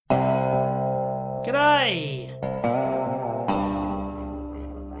G'day!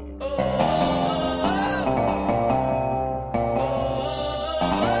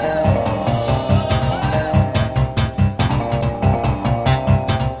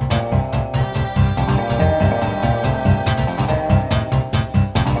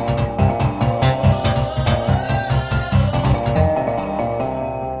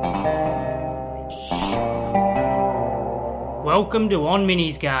 Welcome to On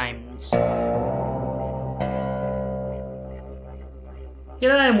Minis Games.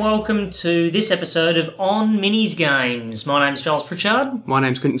 G'day and welcome to this episode of On Minis Games. My name's Giles Pritchard. My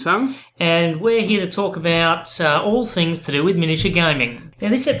name's Quinton Sung. And we're here to talk about all things to do with miniature gaming. Now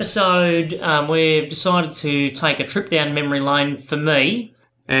this episode, we've decided to take a trip down memory lane for me.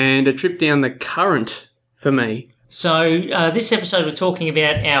 And a trip down the current for me. So this episode we're talking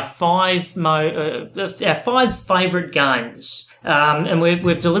about our five favourite games. And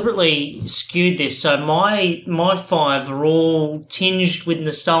we've deliberately skewed this. So my five are all tinged with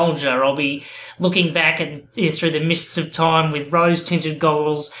nostalgia. I'll be looking back through the mists of time with rose-tinted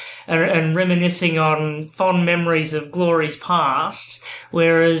goggles and reminiscing on fond memories of glories past,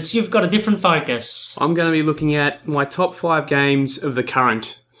 whereas you've got a different focus. I'm going to be looking at my top 5 games of the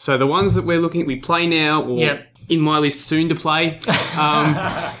current. So the ones that we play now, or in my list soon to play,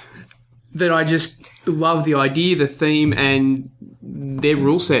 that I just love the idea, the theme, and their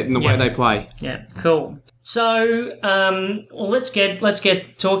rule set and the way they play. Yeah, cool. So, let's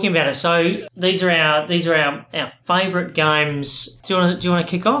get talking about it. So these are our favourite games. Do you want to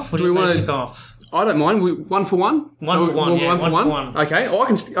kick off? Or do you want to kick off? I don't mind. One for one. One for one. Okay. Oh, I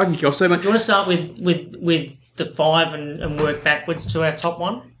can kick off. So, do you want to start with the 5 and work backwards to our top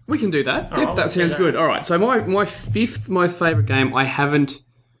one? We can do that. Yep, right, that sounds good. All right. So my fifth most favourite game I haven't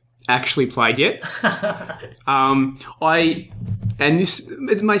actually played yet.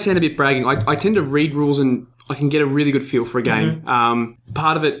 It may sound a bit bragging. I tend to read rules and I can get a really good feel for a game. Mm-hmm.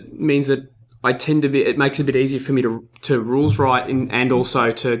 Part of it means that it makes it a bit easier for me to rules write and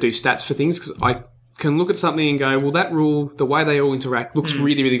also to do stats for things, because I can look at something and go, well, that rule, the way they all interact looks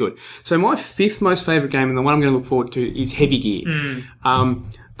really, really good. So my 5th most favourite game, and the one I'm going to look forward to, is Heavy Gear.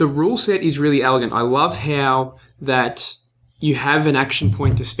 The rule set is really elegant. I love how that you have an action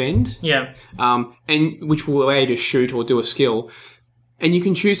point to spend, and which will allow you to shoot or do a skill, and you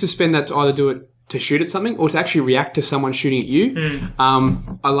can choose to spend that to either do it to shoot at something or to actually react to someone shooting at you.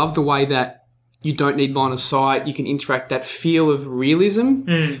 I love the way that you don't need line of sight. You can interact, that feel of realism,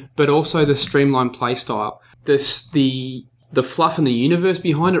 but also the streamlined play style. The fluff and the universe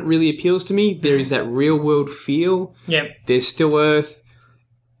behind it really appeals to me. There is that real world feel. There's Still Earth.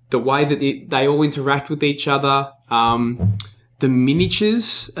 The way that they all interact with each other. The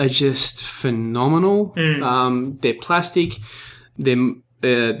miniatures are just phenomenal. They're plastic. They're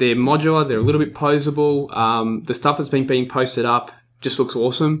modular. They're a little bit posable. The stuff that's been being posted up just looks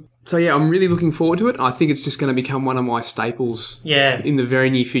awesome. So, yeah, I'm really looking forward to it. I think it's just going to become one of my staples in the very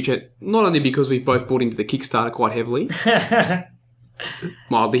near future. Not only because we've both bought into the Kickstarter quite heavily.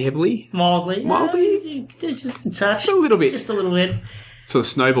 Mildly heavily. Mildly. Just a touch. A little bit. Just a little bit. Sort of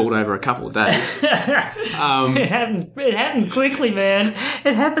snowballed over a couple of days. It happened quickly, man.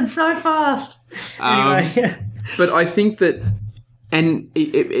 It happened so fast. Anyway. But I think that, and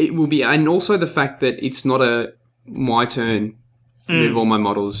it will be, and also the fact that it's not a my turn, move all my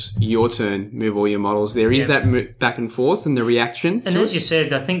models, your turn, move all your models. There is that back and forth and the reaction. And as you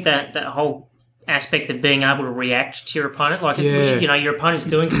said, I think that whole aspect of being able to react to your opponent, like your opponent's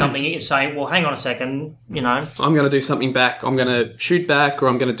doing something, you can say, well, hang on a second, I'm going to do something back, I'm going to shoot back, or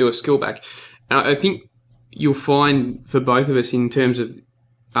I'm going to do a skill back. And I think you'll find for both of us in terms of,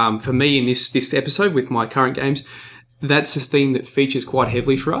 for me in this episode with my current games, that's a theme that features quite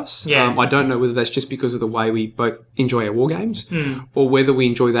heavily for us. I don't know whether that's just because of the way we both enjoy our war games or whether we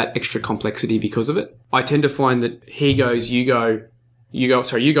enjoy that extra complexity because of it. I tend to find that he goes, you go,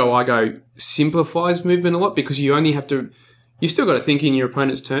 I go simplifies movement a lot, because you still got to think in your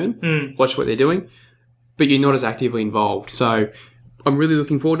opponent's turn, watch what they're doing, but you're not as actively involved. So I'm really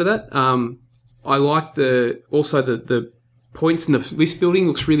looking forward to that. I like the points in the list building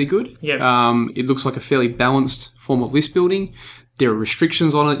looks really good. It looks like a fairly balanced form of list building. There are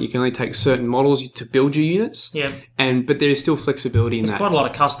restrictions on it. You can only take certain models to build your units. But there is still flexibility in that. There's quite a lot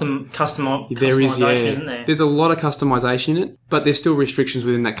of customization, isn't there? There's a lot of customization in it, but there's still restrictions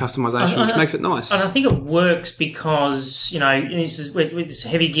within that customization, which makes it nice. And I think it works because, this is with this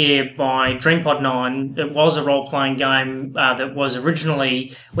Heavy Gear by DreamPod 9, it was a role-playing game that was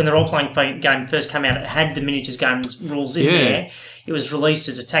originally, when the role-playing game first came out, it had the miniatures games rules in there. It was released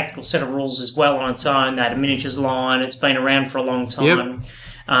as a tactical set of rules as well on its own. They had a miniatures line. It's been around for a long time.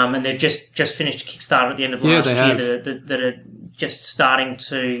 and they've just finished a Kickstarter at the end of last year that are just starting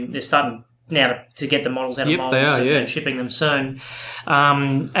now to get the models out of molds and shipping them soon.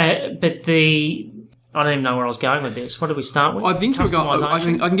 But I don't even know where I was going with this. What did we start with? I think I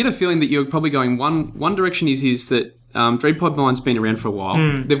can get a feeling that you're probably going one direction is that Dreampod Mind's been around for a while.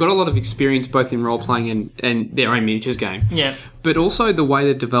 They've got a lot of experience both in role-playing and their own miniatures game. Yeah. But also the way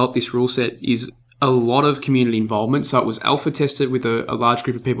they've developed this rule set is a lot of community involvement. So it was alpha tested with a large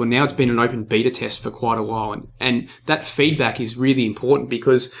group of people. Now it's been an open beta test for quite a while. And that feedback is really important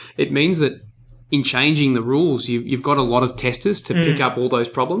because it means that in changing the rules, you've got a lot of testers to pick up all those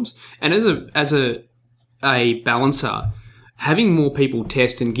problems. And as a balancer, having more people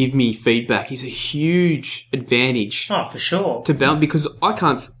test and give me feedback is a huge advantage. Oh, for sure. To balance, because I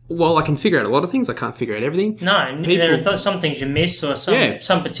can figure out a lot of things, I can't figure out everything. No, there are some things you miss or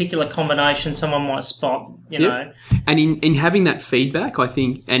some particular combination someone might spot, you know. And in having that feedback, I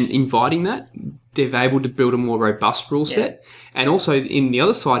think, and inviting that, they're able to build a more robust rule set. And also, in the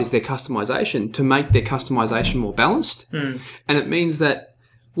other side is their customization, to make their customization more balanced. And it means that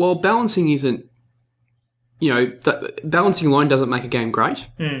while balancing isn't, balancing alone doesn't make a game great.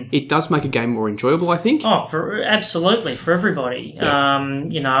 It does make a game more enjoyable, I think. Oh, absolutely, for everybody. Yeah.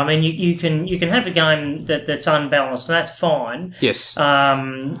 You can have a game that's unbalanced, and that's fine. Yes.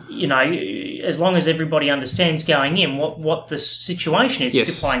 As long as everybody understands going in what the situation is. If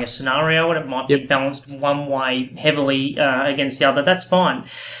you're playing a scenario and it might be balanced one way heavily against the other, that's fine.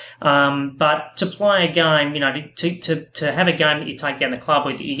 But to play a game, to have a game that you take down the club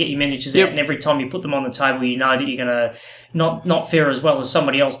with, you get your miniatures out, and every time you put them on the table, you know that you're going to not fare as well as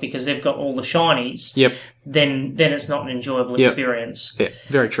somebody else because they've got all the shinies. Yep. Then it's not an enjoyable experience. Yeah,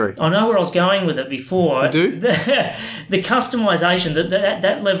 very true. I know where I was going with it before. You do? The customization,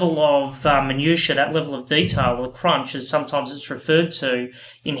 that level of minutiae, that level of detail, the crunch, as sometimes it's referred to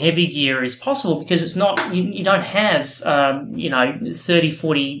in heavy gear, is possible because it's not. You don't have 30,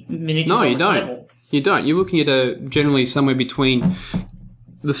 40 miniatures on the table. You don't. You're looking at generally somewhere between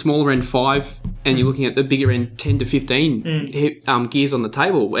the smaller end 5 and you're looking at the bigger end 10 to 15 gears on the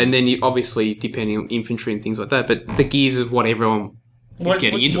table. And then obviously depending on infantry and things like that, but the gears is what everyone is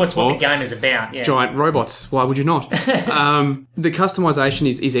getting into it for. What the game is about, yeah. Giant robots, why would you not? The customization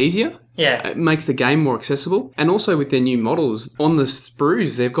is easier. Yeah. It makes the game more accessible. And also with their new models, on the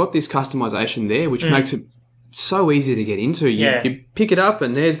sprues, they've got this customization there, which makes it so easy to get into. You pick it up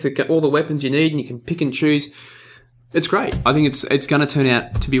and there's all the weapons you need and you can pick and choose. It's great. I think it's going to turn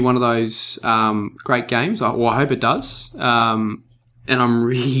out to be one of those great games. I hope it does. And I'm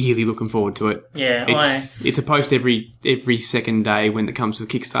really looking forward to it. Yeah, it's a post every second day when it comes to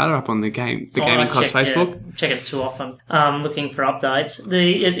Kickstarter up on the Gaming Club's Facebook. Check it too often. Looking for updates.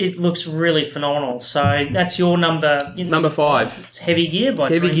 It looks really phenomenal. So that's your number 5. It's Heavy Gear by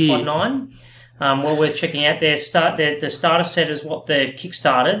Dreampod 9. Well worth checking out. The starter set is what they've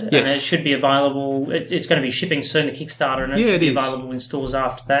kickstarted, and it should be available. It's going to be shipping soon, the Kickstarter, and it should be available in stores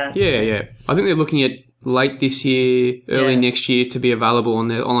after that. Yeah. I think they're looking at late this year, early next year to be available on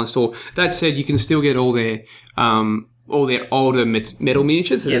their online store. That said, you can still get all their older metal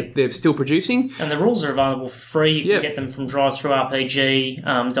miniatures that they're still producing. And the rules are available for free. You can get them from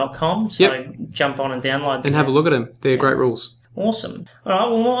drivethrurpg.com. So jump on and download them. And have a look at them. They're great rules. Awesome. All right,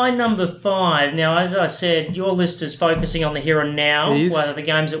 well, my number 5. Now, as I said, your list is focusing on the here and now, whether the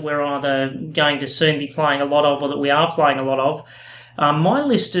games that we're either going to soon be playing a lot of or that we are playing a lot of. My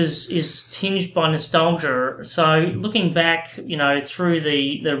list is tinged by nostalgia. So looking back, through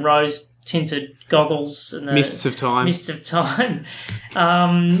the rose-tinted goggles and the mists of time.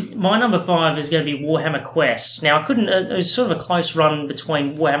 My number 5 is going to be Warhammer Quest. Now, it was sort of a close run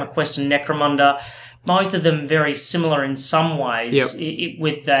between Warhammer Quest and Necromunda. Both of them very similar in some ways,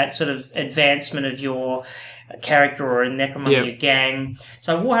 with that sort of advancement of your character or in Necromunda your gang.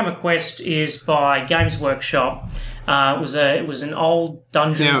 So Warhammer Quest is by Games Workshop. It was an old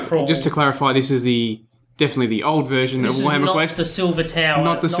dungeon crawl. Just to clarify, this is definitely the old version of Warhammer Quest. Not the Silver Tower.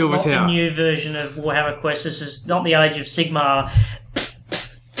 Not the Silver Tower. Not the new version of Warhammer Quest. This is not the Age of Sigmar.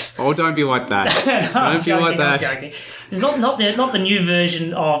 Oh, don't be like that. Don't be like that. I'm joking. It's not the new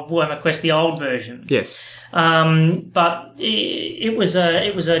version of Warhammer Quest, the old version. Yes. But it was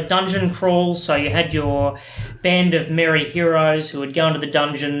a dungeon crawl, so you had your band of merry heroes who would go into the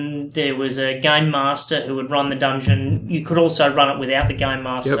dungeon. There was a game master who would run the dungeon. You could also run it without the game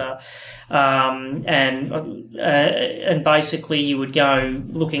master. Yep. And basically you would go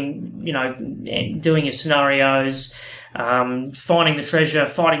looking, doing your scenarios. finding the treasure,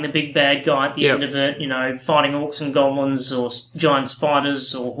 fighting the big bad guy at the end of it, fighting orcs and goblins or giant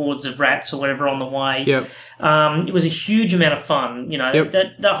spiders or hordes of rats or whatever on the way. Yep. It was a huge amount of fun.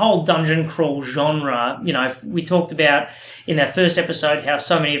 That whole dungeon crawl genre, we talked about in that first episode how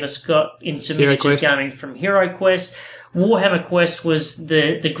so many of us got into miniatures gaming from Hero Quest. Warhammer Quest was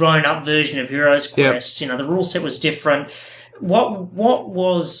the grown-up version of Heroes Quest. The rule set was different. What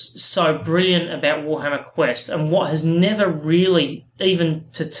was so brilliant about Warhammer Quest, and what has never really, even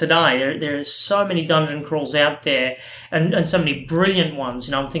to today, there are so many dungeon crawls out there, and so many brilliant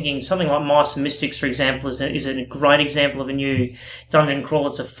ones. I'm thinking something like Mice and Mystics, for example, is a great example of a new dungeon crawl.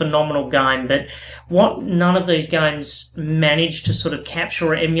 It's a phenomenal game, but what none of these games manage to sort of capture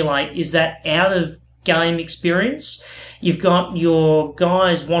or emulate is that out of game experience. You've got your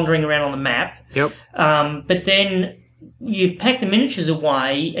guys wandering around on the map. Yep. But then you pack the miniatures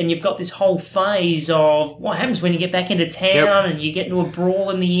away and you've got this whole phase of what happens when you get back into town and you get into a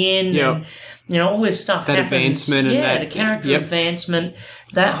brawl in the end and, all this stuff that happens. Advancement and the character advancement,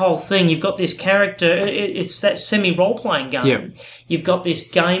 that whole thing. You've got this character, it's that semi-role-playing game. Yep. You've got this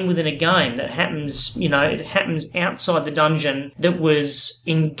game within a game that happens, it happens outside the dungeon that was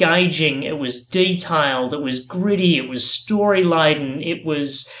engaging, it was detailed, it was gritty, it was story-laden, it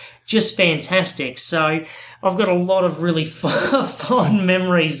was just fantastic. So I've got a lot of really fond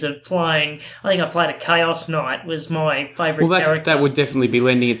memories of playing. I think I played a Chaos Knight was my favourite character. That would definitely be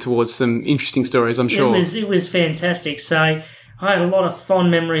lending it towards some interesting stories, I'm sure. It was fantastic. So I had a lot of fond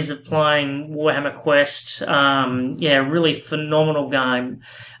memories of playing Warhammer Quest. Really phenomenal game.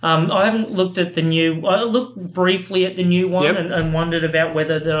 I haven't looked at the new... I looked briefly at the new one and wondered about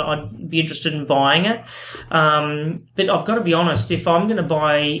whether I'd be interested in buying it. But I've got to be honest, if I'm going to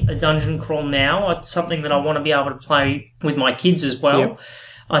buy a dungeon crawl now, it's something that I want to be able to play with my kids as well. Yep.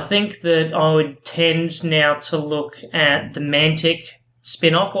 I think that I would tend now to look at the Mantic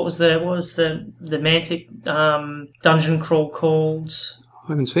spin-off. What was the Mantic dungeon crawl called? I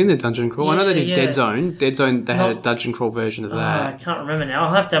haven't seen the dungeon crawl. I know they did Dead Zone. Dead Zone, they had a dungeon crawl version of that. I can't remember now.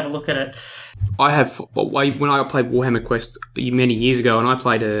 I'll have to have a look at it. I have, when I played Warhammer Quest many years ago, and I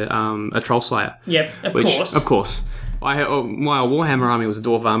played a Troll Slayer. Yep, Of course. My Warhammer army was a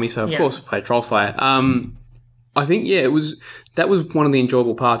Dwarf army, so of course I played Troll Slayer. I think, that was one of the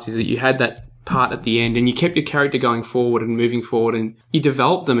enjoyable parts, is that you had that part at the end and you kept your character going forward and moving forward and you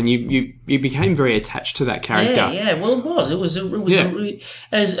developed them and you became very attached to that character. Well, it was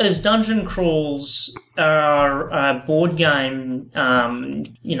as dungeon crawls are a board game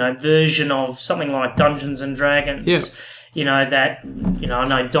version of something like Dungeons and Dragons. I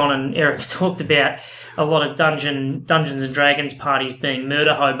know Don and Eric talked about a lot of Dungeons and Dragons parties being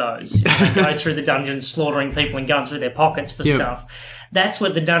murder hobos. They go through the dungeons slaughtering people and going through their pockets for stuff. That's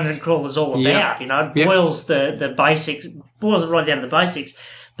what the dungeon crawl is all about. It boils the basics, boils it right down to the basics.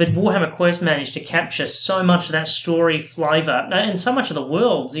 But Warhammer Quest managed to capture so much of that story flavour and so much of the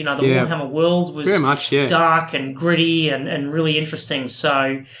world. The Warhammer world was very much, dark and gritty and really interesting.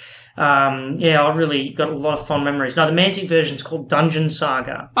 So, I really got a lot of fond memories. No, the Mantic version is called Dungeon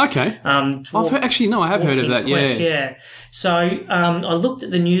Saga. Okay. I have heard of that, Quest, So I looked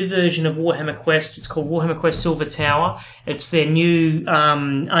at the new version of Warhammer Quest. It's called Warhammer Quest Silver Tower. It's their new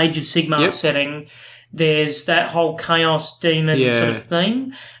Age of Sigmar setting. There's that whole chaos demon sort of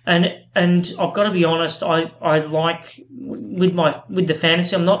theme. And I've got to be honest, I like with the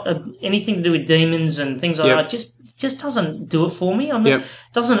fantasy, I'm not anything to do with demons and things like that. Just doesn't do it for me. I've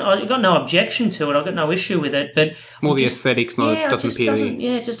got no objection to it. I've got no issue with it, but more the aesthetics doesn't appeal to me.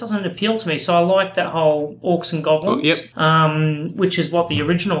 It just doesn't appeal to me. So I like that whole orcs and goblins, which is what the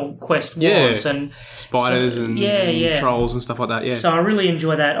original quest was, and spiders and trolls and stuff like that. Yeah. So I really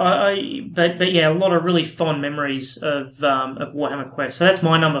enjoy that. But a lot of really fond memories of Warhammer Quest. So that's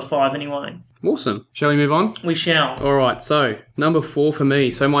my number 5 anyway. Awesome. Shall we move on? We shall. All right. So number 4 for me.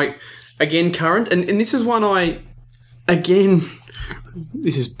 So my current, and this is one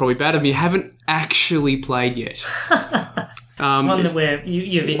this is probably bad of me, haven't actually played yet. It's one that where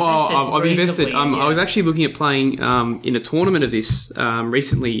you've invested. Well, I've invested. I was actually looking at playing in a tournament of this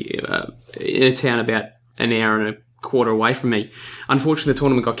recently in a town about an hour and a quarter away from me. Unfortunately, the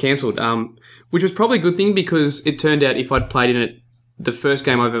tournament got cancelled, which was probably a good thing because it turned out if I'd played in it, the first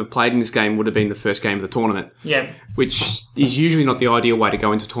game I've ever played in this game would have been the first game of the tournament. Yeah. Which is usually not the ideal way to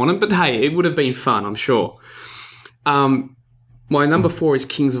go into a tournament, but hey, it would have been fun, I'm sure. My number 4 is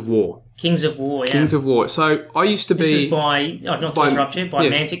Kings of War. Kings of War, yeah. Kings of War. So I used to be... This is by Mantic Games. By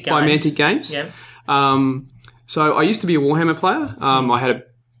Mantic Games. Yeah. So I used to be a Warhammer player. I had an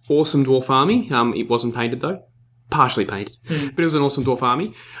awesome dwarf army. It wasn't painted though. Partially painted. But it was an awesome dwarf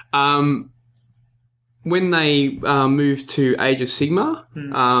army. when they moved to Age of Sigmar,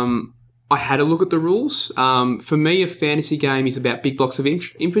 I had a look at the rules. For me, a fantasy game is about big blocks of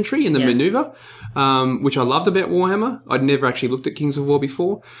infantry and the maneuver, which I loved about Warhammer. I'd never actually looked at Kings of War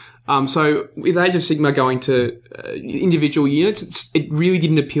before. So with Age of Sigmar going to individual units, it really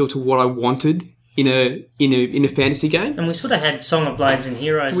didn't appeal to what I wanted in a fantasy game. And we sort of had Song of Blades and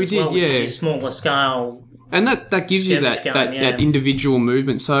Heroes which is your smaller scale. And that gives you that individual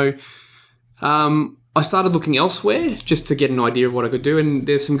movement. So I started looking elsewhere just to get an idea of what I could do. And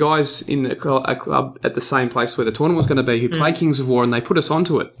there's some guys in a club at the same place where the tournament was going to be who play Kings of War, and they put us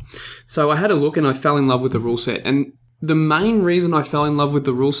onto it. So I had a look and I fell in love with the rule set. And the main reason I fell in love with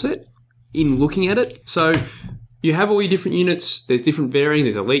the rule set in looking at it, so you have all your different units, there's different varying,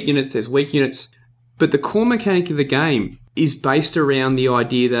 there's elite units, there's weak units, but the core mechanic of the game is based around the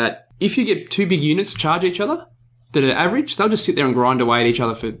idea that if you get two big units charge each other that are average, they'll just sit there and grind away at each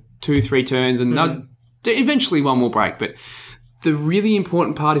other for 2-3 turns, and eventually one will break. But the really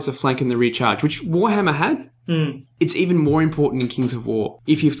important part is the flank and the rear charge, which Warhammer had. It's even more important in Kings of War.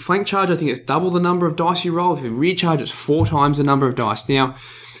 If you flank charge, I think it's double the number of dice you roll. If you rear charge, it's 4 times the number of dice. Now,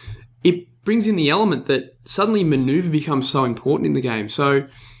 it brings in the element that suddenly maneuver becomes so important in the game. So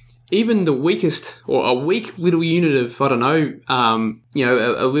even the weakest, or a weak little unit of, I don't know,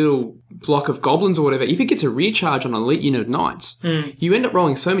 a little block of goblins or whatever, if it gets a rear charge on an elite unit of knights, you end up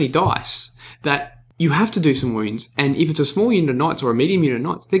rolling so many dice that you have to do some wounds. And if it's a small unit of knights or a medium unit of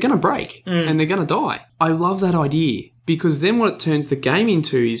knights, they're going to break and they're going to die. I love that idea, because then what it turns the game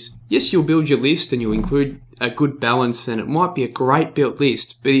into is, yes, you'll build your list and you'll include a good balance and it might be a great built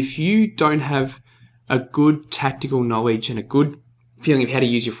list. But if you don't have a good tactical knowledge and a good feeling of how to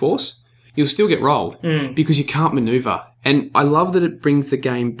use your force, you'll still get rolled because you can't maneuver. And I love that it brings the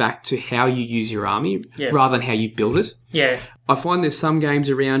game back to how you use your army rather than how you build it. Yeah. I find there's some games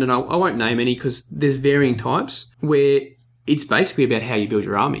around, and I won't name any because there's varying types, where it's basically about how you build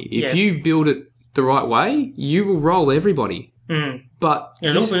your army. If you build it the right way, you will roll everybody. But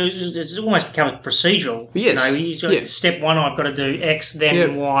it's almost becomes procedural. Yes. Step 1, I've got to do X,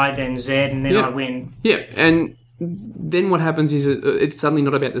 then Y, then Z, and then I win. Yeah, and then what happens is it's suddenly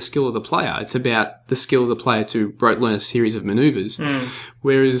not about the skill of the player. It's about the skill of the player to learn a series of maneuvers.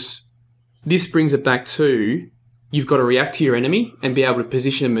 Whereas this brings it back to, you've got to react to your enemy and be able to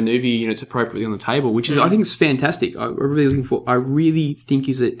position and maneuver your units appropriately on the table, which is, I think, is fantastic. I really think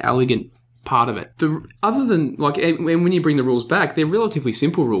is an elegant part of it. Other than, like, when you bring the rules back, they're relatively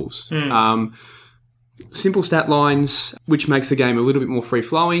simple rules. Simple stat lines, which makes the game a little bit more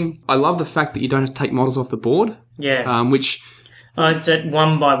free-flowing. I love the fact that you don't have to take models off the board. Yeah. Which... it's at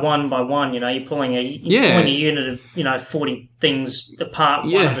 1 by 1 by 1, you're pulling a unit of, 40 things apart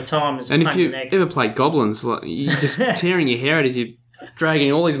one at a time. And if you ever played Goblins, like, you're just tearing your hair out as you're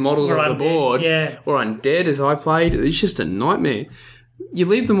dragging all these models off the board. Yeah. Or Undead, as I played. It's just a nightmare. You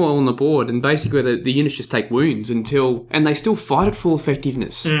leave them all on the board, and basically the units just take wounds and they still fight at full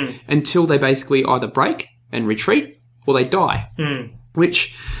effectiveness until they basically either break and retreat or they die.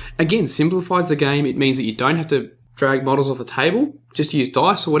 Which, again, simplifies the game. It means that you don't have to drag models off the table, just use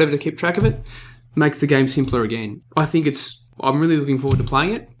dice or whatever to keep track of it. Makes the game simpler again. I think I'm really looking forward to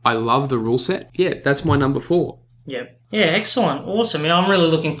playing it. I love the rule set. Yeah, that's my number 4. Yep. Yeah, excellent. Awesome. Yeah, I'm really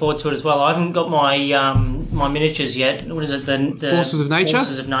looking forward to it as well. I haven't got my my miniatures yet. What is it? The Forces of Nature?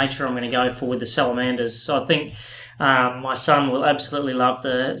 Forces of Nature I'm going to go for with the Salamanders. So I think my son will absolutely love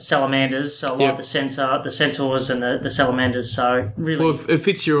the Salamanders. So I like the Centaurs and the Salamanders. So really... Well, it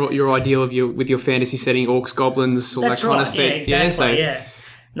fits your ideal of with your fantasy setting, orcs, goblins, all that kind of set. Yeah, exactly.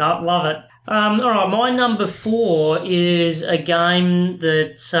 No, love it. All right, my number 4 is a game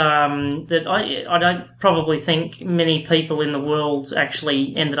that I don't probably think many people in the world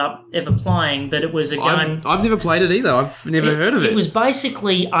actually ended up ever playing, but it was a game... I've never played it either. I've never heard of it. It was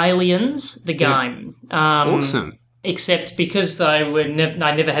basically Aliens, the game. Awesome. Except because they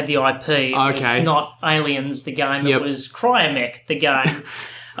never had the IP. It was not Aliens, the game. It was Cryomech, the game.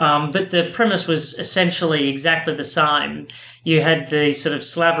 But the premise was essentially exactly the same. You had these sort of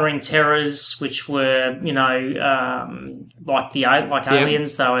slavering terrors, which were, like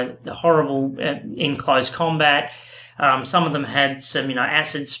aliens. They were horrible in close combat. Some of them had some,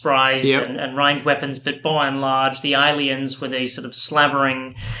 acid sprays and ranged weapons, but by and large, the aliens were these sort of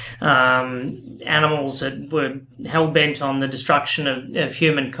slavering animals that were hell-bent on the destruction of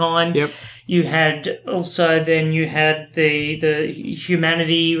humankind. Yep. You had the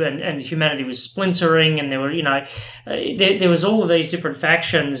humanity, and humanity was splintering, and there were, there was all of these different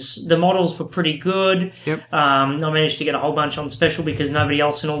factions. The models were pretty good. Yep. I managed to get a whole bunch on special because nobody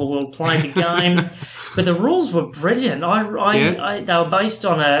else in all the world played the game. But the rules were brilliant. Yeah. They were based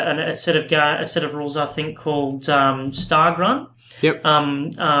on a set of rules, I think, called Star Grunt. Yep.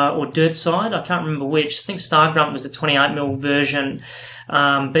 Or Dirt Side. I can't remember which. I think Star Grunt was the 28mm version.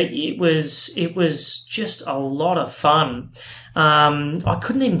 But it was just a lot of fun. I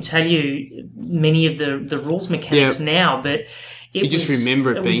couldn't even tell you many of the rules mechanics now, but you just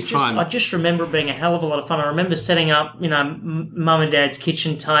remember it being fun. I just remember it being a hell of a lot of fun. I remember setting up, mum and dad's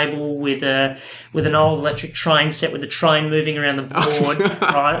kitchen table with an old electric train set with the train moving around the board,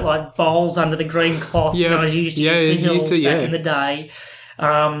 right? Like bowls under the green cloth. Yeah. I used to use for hills back in the day.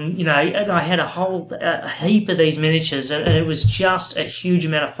 And I had a heap of these miniatures, and it was just a huge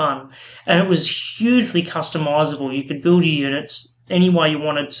amount of fun. And it was hugely customizable. You could build your units any way you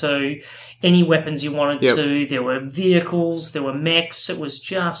wanted to, any weapons you wanted to. There were vehicles, there were mechs. It was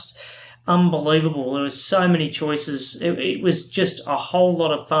just unbelievable. There were so many choices. It was just a whole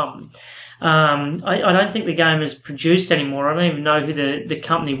lot of fun. I don't think the game is produced anymore. I don't even know who the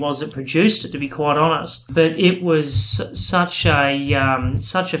company was that produced it, to be quite honest. But it was such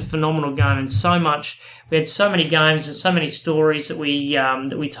a phenomenal game, and so much. We had so many games and so many stories that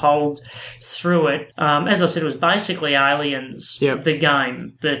we told through it. As I said, it was basically Aliens, the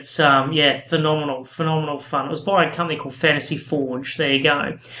game. But phenomenal fun. It was by a company called Fantasy Forge. There you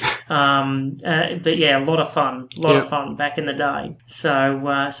go. But yeah, a lot of fun. A lot of fun back in the day. So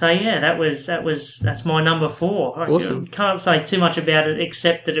that's my number 4. Awesome. I can't say too much about it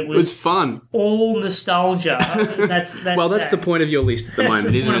except that it was fun. All nostalgia. That's the point of your list at the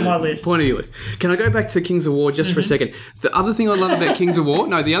moment, isn't it? Point of my list. Point of your list. Can I go back to Kings of War just for a second? The other thing I love about Kings of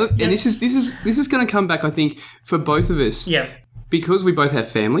War, and this is going to come back, I think, for both of us. Yeah. Because we both have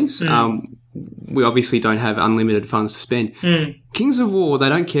families, we obviously don't have unlimited funds to spend. Kings of War, they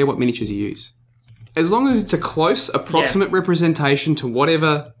don't care what miniatures you use. As long as it's a close, approximate representation to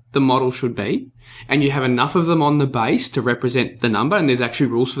whatever the model should be, and you have enough of them on the base to represent the number, and there's actually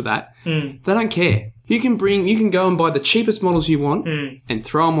rules for that, they don't care. You can go and buy the cheapest models you want and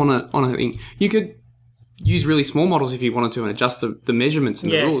throw them on a thing. You could use really small models if you wanted to and adjust the measurements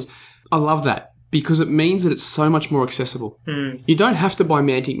and the rules. I love that because it means that it's so much more accessible. You don't have to buy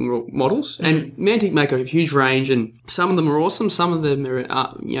Mantic models, and Mantic make a huge range, and some of them are awesome. Some of them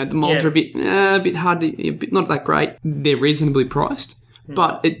are, the molds are a bit hard, not that great. They're reasonably priced,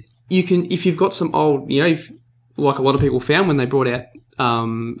 but you can, if you've got some old, like a lot of people found when they brought out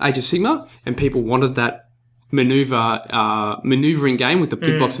Age of Sigmar, and people wanted that maneuvering game with the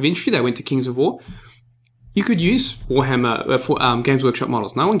big blocks of infantry, they went to Kings of War. You could use Warhammer Games Workshop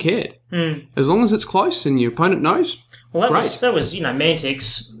models. No one cared. As long as it's close and your opponent knows. Well, great. That was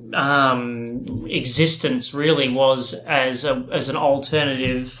Mantic's existence really was as an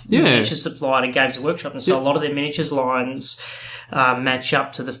alternative miniature supplier to Games Workshop, and so a lot of their miniatures lines match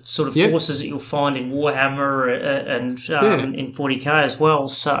up to the sort of forces that you'll find in Warhammer and in 40k as well.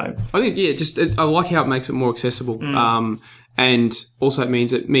 So I think I like how it makes it more accessible. And also it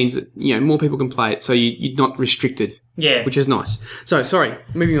means that more people can play it, so you're not restricted. Yeah, which is nice. So sorry,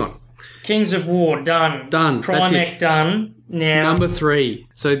 moving on. Kings of War done. Primeac done. Now number 3.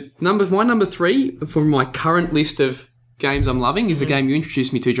 So my number 3 for my current list of games I'm loving is a game you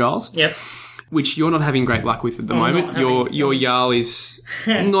introduced me to, Giles. Yep. Which you're not having great luck with at the moment. Your Jarl is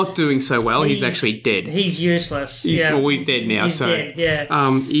not doing so well. He's actually dead. He's useless. He's dead now. He's dead,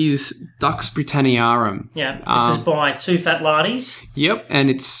 is Dux Britanniarum. Yeah. This is by Two Fat Lardies. Yep, and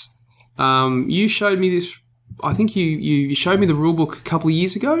it's you showed me this. I think you showed me the rule book a couple of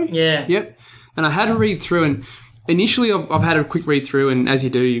years ago. Yeah. Yep. And I had to read through, and initially I've had a quick read through, and as you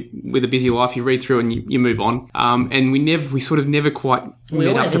do with a busy life, you read through and you move on. And we sort of never quite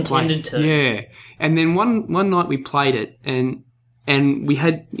met up to play. Intended to. Yeah. And then one night we played it, and we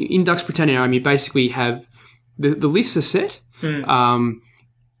had in Dux Britanniarum you basically have the lists are set.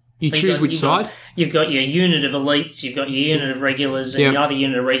 You choose which side. You've got your unit of elites, you've got your unit of regulars, and your other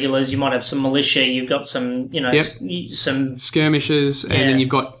unit of regulars. You might have some militia. You've got some, some skirmishers, and then you've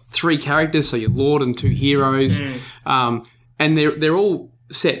got 3 characters, so your lord and 2 heroes, and they're all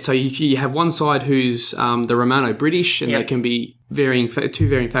set. So you have one side who's the Romano-British, and they can be two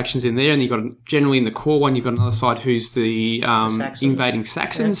varying factions in there, and you've got generally in the core one, you've got another side who's the invading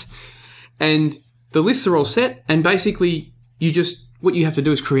Saxons, and the lists are all set, and basically what you have to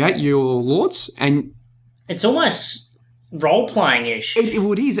do is create your lords, and it's almost role-playing-ish.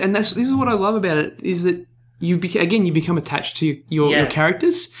 It is, and this is what I love about it, is that you become attached to your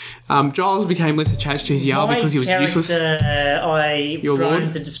characters. Giles became less attached to his Jarl because he was useless. I've grown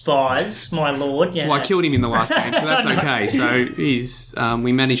to despise, my lord. Yeah. Well, I killed him in the last game, so that's okay. So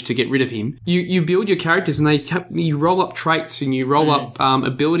we managed to get rid of him. You build your characters, and you roll up traits and you roll up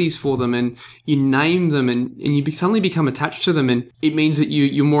abilities for them, and you name them, and you suddenly become attached to them, and it means that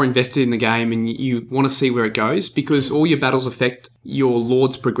you're more invested in the game, and you want to see where it goes, because all your battles affect your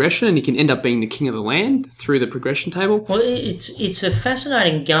lord's progression, and he can end up being the king of the land through the progression table. Well, it's a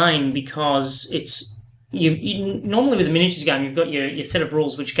fascinating game because it's you normally with a miniatures game you've got your set of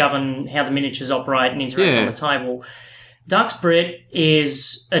rules which govern how the miniatures operate and interact on the table. Dark's Brett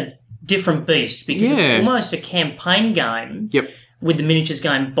is a different beast because it's almost a campaign game. Yep. With the miniatures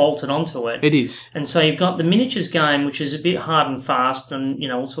game bolted onto it. It is. And so you've got the miniatures game, which is a bit hard and fast, and,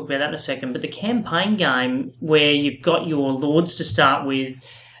 we'll talk about that in a second, but the campaign game where you've got your lords to start with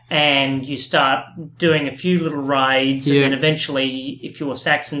and you start doing a few little raids, and then eventually, if your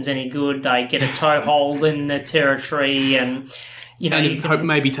Saxons any good, they get a toehold in the territory, and you can hope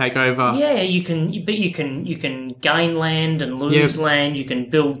maybe take over. Yeah, you can gain land and lose land. You can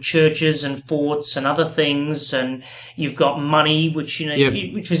build churches and forts and other things, and you've got money, which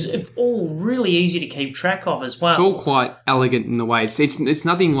which is all really easy to keep track of as well. It's all quite elegant in the way it's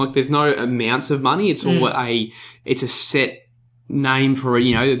nothing like there's no amounts of money. It's all it's a set name for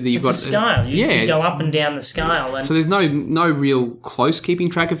you've got a scale. You go up and down the scale, and so there's no real close keeping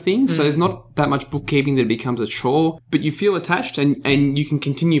track of things. So there's not that much bookkeeping that it becomes a chore. But you feel attached, and you can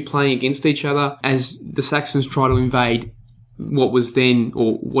continue playing against each other as the Saxons try to invade what was then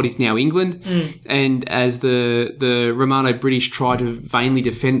or what is now England, and as the Romano British try to vainly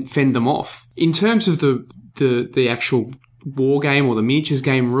fend them off. In terms of the actual war game or the miniatures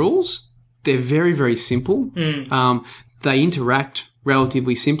game rules, they're very, very simple. They interact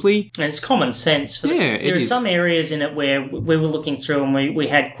relatively simply. And it's common sense. There are some areas in it where we were looking through and we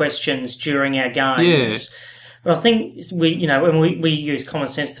had questions during our games. Yeah. But I think when we used common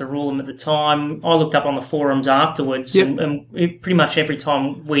sense to rule them at the time. I looked up on the forums afterwards, and pretty much every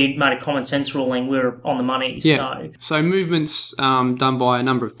time we made a common sense ruling, we were on the money. Yeah. So movements done by a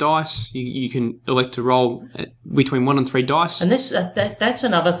number of dice. You can elect to roll between 1 and 3 dice. And that's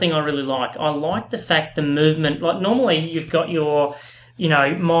another thing I really like. I like the fact the movement. Like normally, you've got your.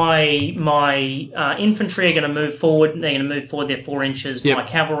 My infantry are going to move forward. They're going to move forward. They're 4 inches. My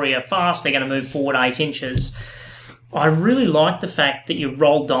cavalry are fast. They're going to move forward 8 inches. I really like the fact that you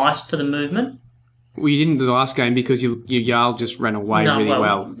roll dice for the movement. Well, you didn't in the last game because your Jarl just ran away really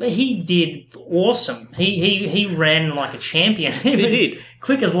well. He did awesome. He ran like a champion. He did.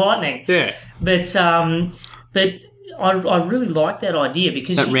 Quick as lightning. Yeah. But I really like that idea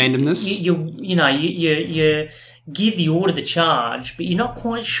because that randomness. You give the order to charge, but you're not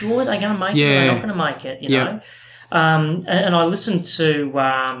quite sure they're going to make it or they're not going to make it, you know. And I listened to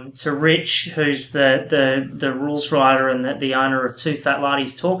Rich, who's the rules writer and the owner of Two Fat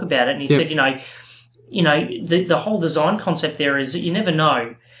Lardies, talk about it, and he said, the whole design concept there is that you never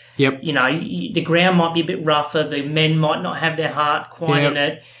know. Yep. The ground might be a bit rougher, the men might not have their heart quite in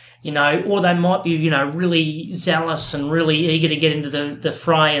it. Or they might be, really zealous and really eager to get into the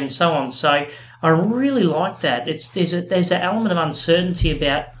fray and so on. So I really like that. There's an element of uncertainty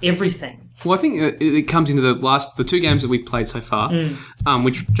about everything. Well, I think it comes into the 2 games that we've played so far,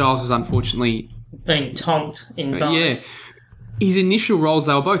 which Giles has unfortunately been tonked in both. Yeah. His initial rolls,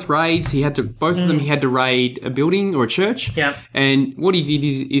 they were both raids. Both of them he had to raid a building or a church. Yeah. And what he did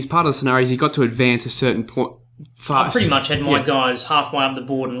is part of the scenario is he got to advance a certain point. Fast. I pretty much had my guys halfway up the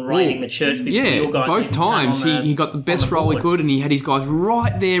board and raiding the church before your guys. Both times he got the best roll he could, and he had his guys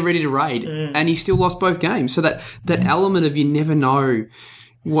right there ready to raid, and he still lost both games. So that element of you never know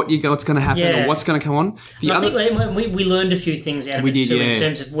what's going to happen or what's going to come on. I think we learned a few things out of it too, in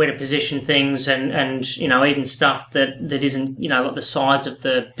terms of where to position things and even stuff that isn't like the size of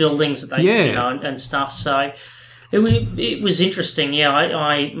the buildings that they and stuff. So. It was interesting,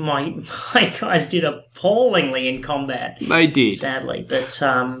 my guys did appallingly in combat. They did. Sadly, but...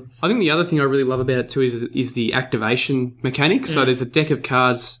 I think the other thing I really love about it too is the activation mechanics. So there's a deck of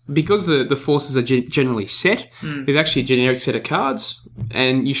cards. Because the forces are generally set, there's actually a generic set of cards,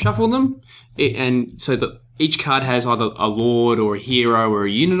 and you shuffle them, and so that each card has either a lord or a hero or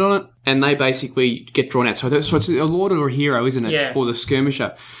a unit on it, and they basically get drawn out. So it's a lord or a hero, isn't it? Yeah. Or the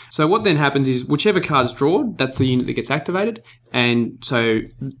skirmisher. So what then happens is whichever card's drawn, that's the unit that gets activated. And so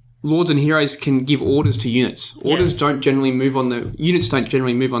lords and heroes can give orders to units. Units don't generally move on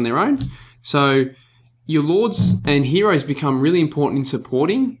their own. So your lords and heroes become really important in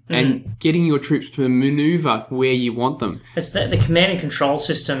supporting and getting your troops to maneuver where you want them. It's the command and control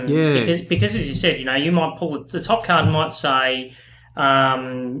system. Yeah. Because as you said, you might pull the top card might say,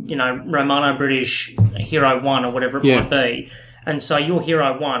 Romano British Hero 1 or whatever it might be. And so your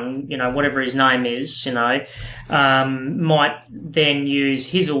Hero 1, whatever his name is, might then use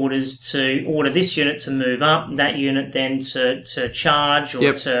his orders to order this unit to move up, that unit then to charge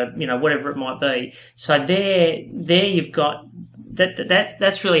or to, whatever it might be. So there you've got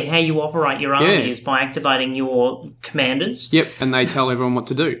that's really how you operate your army is by activating your commanders. Yep, and they tell everyone what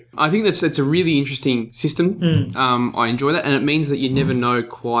to do. I think it's a really interesting system. I enjoy that, and it means that you never know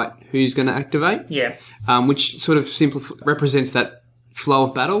quite who's going to activate. Yeah. Which sort of represents that flow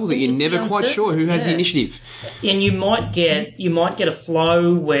of battle that you're never quite sure who has the initiative. And you might get a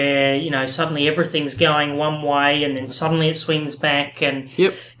flow where, suddenly everything's going one way and then suddenly it swings back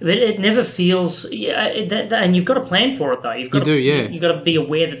but it never feels and you've got to plan for it though. You've got to be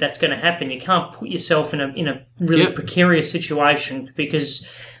aware that that's going to happen. You can't put yourself in a really precarious situation because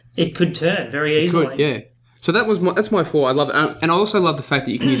it could turn very easily. It could, yeah. So that's my 4. I love it. And I also love the fact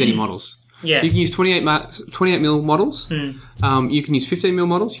that you can use any models. Yeah. You can use 28 mil models. You can use 15 mil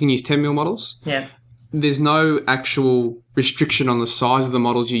models. You can use 10 mil models. Yeah. There's no actual restriction on the size of the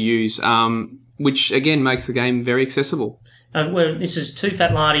models you use, which again makes the game very accessible. This is Too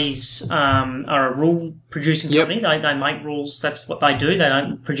Fat Lardies are a rule producing company. They make rules. That's what they do. They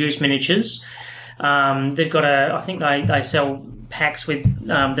don't produce miniatures. They've got I think they sell packs with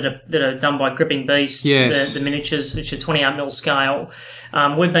that are done by Gripping Beast. Yes. The miniatures, which are 28 mil scale.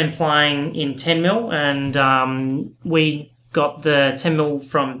 We've been playing in 10 mil, and we got the 10 mil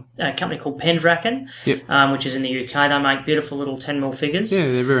from a company called Pendragon, which is in the UK. They make beautiful little 10 mil figures. Yeah,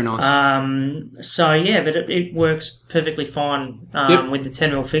 they're very nice. But it works perfectly fine with the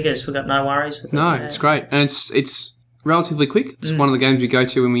 10 mil figures. We've got no worries with it. No, it's great, and it's relatively quick. It's one of the games we go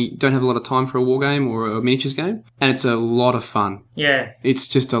to when we don't have a lot of time for a war game or a miniatures game, and it's a lot of fun. Yeah. It's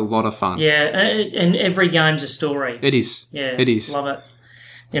just a lot of fun. Yeah, and every game's a story. It is. Yeah. It is. Love it.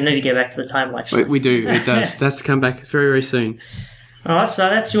 You need to get back to the table, actually. We do. It does. That's to come back very, very soon. All right, so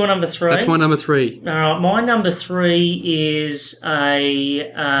that's your number 3. That's my number 3. All right, my number 3 is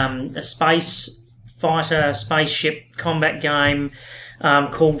a space fighter, spaceship combat game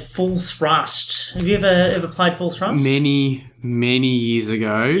called Full Thrust. Have you ever played Full Thrust? Many years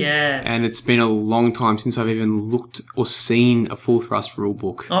ago. Yeah. And it's been a long time since I've even looked or seen a Full Thrust rule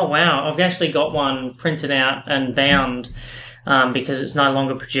book. Oh, wow. I've actually got one printed out and bound because it's no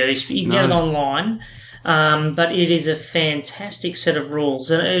longer produced. But you can get it online. But it is a fantastic set of rules.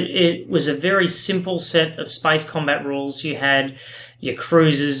 And it was a very simple set of space combat rules. You had your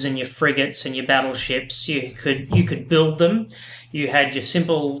cruisers and your frigates and your battleships. You could build them. You had your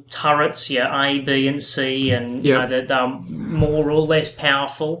simple turrets, your A, B, and C, and they're more or less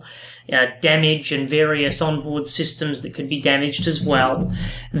powerful. Damage and various onboard systems that could be damaged as well.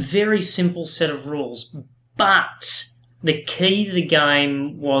 Very simple set of rules. But the key to the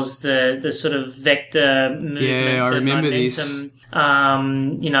game was the sort of vector movement. Yeah, I remember momentum,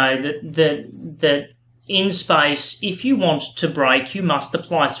 this. That in space, if you want to brake, you must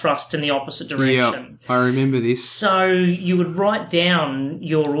apply thrust in the opposite direction. Yeah, I remember this. So you would write down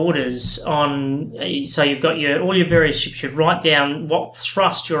your orders on. So you've got all your various ships. You'd write down what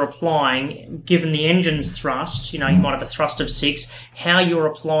thrust you're applying, given the engine's thrust. You might have a thrust of 6. How you're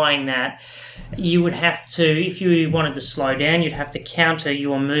applying that. You would have to, if you wanted to slow down, you'd have to counter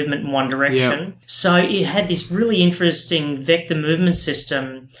your movement in one direction. Yep. So it had this really interesting vector movement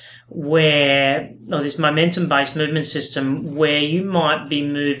system this momentum-based movement system where you might be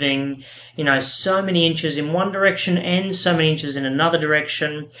moving, so many inches in one direction and so many inches in another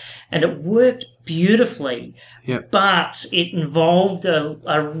direction. And it worked beautifully. Yep. But it involved a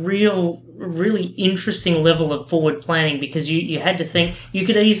really interesting level of forward planning because you had to think, you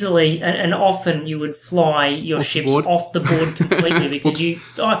could easily, and often you would fly your ships off the board completely because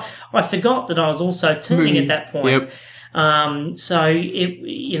I forgot that I was also turning at that point. Yep. So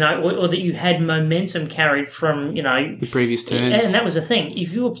it, or that you had momentum carried from, the previous turns. And that was the thing.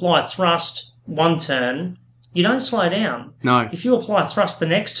 If you apply thrust one turn, you don't slow down. No. If you apply thrust the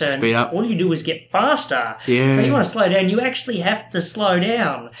next turn, speed up. All you do is get faster. Yeah. So you want to slow down, you actually have to slow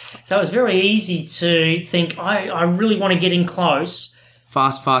down. So it was very easy to think, I really want to get in close.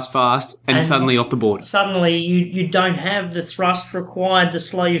 Fast, and suddenly off the board. Suddenly you don't have the thrust required to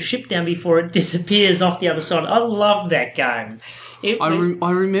slow your ship down before it disappears off the other side. I love that game. I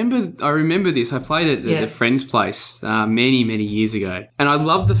remember this. I played it at a friend's place many years ago. And I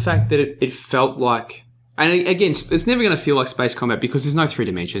love the fact that it felt like And again, it's never going to feel like space combat because there's no 3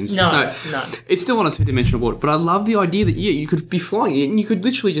 dimensions. No. It's still on a 2-dimensional board. But I love the idea that, you could be flying and you could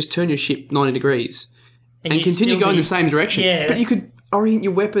literally just turn your ship 90 degrees and continue going the same direction. Yeah. But you could orient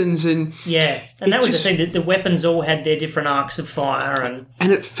your weapons and... Yeah, and that was the thing, that the weapons all had their different arcs of fire and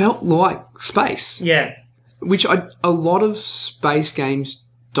it felt like space. Yeah. Which a lot of space games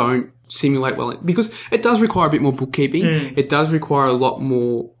don't simulate well, because it does require a bit more bookkeeping. It does require a lot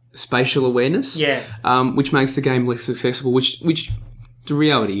more spatial awareness. Yeah. Which makes the game less accessible, which the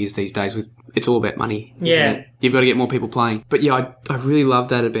reality is these days it's all about money. Yeah. It? You've got to get more people playing. But yeah, I really love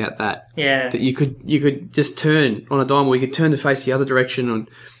that about that. Yeah. That you could just turn on a dime, or you could turn to face the other direction, and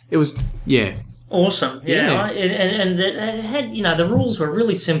it was awesome. Yeah. And it had, the rules were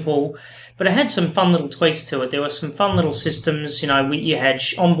really simple, but it had some fun little tweaks to it. There were some fun little systems. You had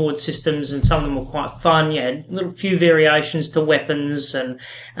onboard systems, and some of them were quite fun. You had few variations to weapons and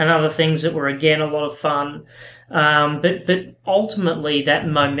other things that were, again, a lot of fun. But ultimately, that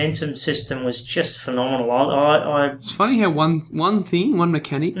momentum system was just phenomenal. It's funny how one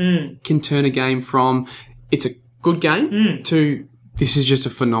mechanic can turn a game from it's a good game to this is just a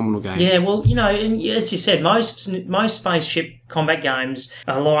phenomenal game. Yeah, well, and as you said, most spaceship combat games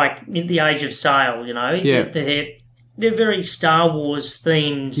are like The Age of Sail. Yeah. They're very Star Wars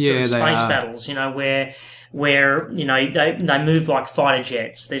themed sort of space battles. Where they move like fighter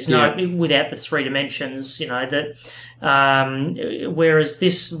jets. There's without the 3 dimensions. Whereas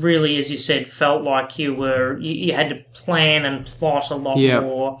this really, as you said, felt like you had to plan and plot a lot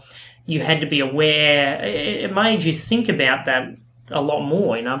more. You had to be aware. It made you think about that a lot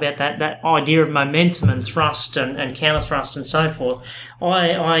more. About that idea of momentum and thrust and counter thrust and so forth.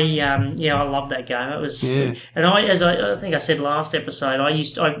 I loved that game. It was, and I think I said last episode,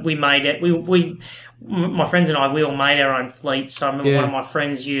 my friends and I, we all made our own fleets. So I remember one of my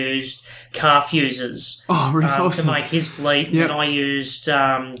friends used car fuses awesome. to make his fleet, and I used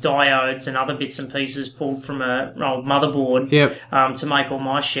diodes and other bits and pieces pulled from an old motherboard to make all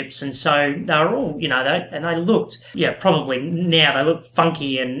my ships. And so they were all, they looked, probably now they look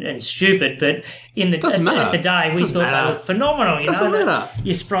funky and stupid, but at the day we thought they looked phenomenal. Doesn't matter.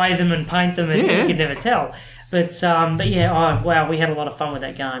 You spray them and paint them, and you could never tell. But we had a lot of fun with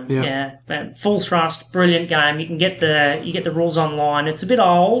that game. Yeah, full thrust, brilliant game. You get the rules online. It's a bit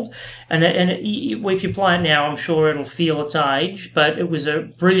old, and if you play it now, I'm sure it'll feel its age. But it was a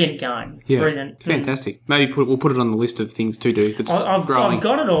brilliant game. Yeah, brilliant, fantastic. Maybe we'll put it on the list of things to do. I've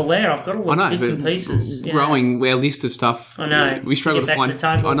got it all there. I've got all the bits and pieces. Growing our list of stuff. I know. We struggle to find. To the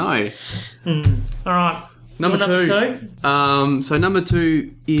table. I know. All right. Number two. So number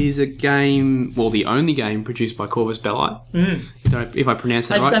 2 is a game, the only game produced by Corvus Belli. If I pronounce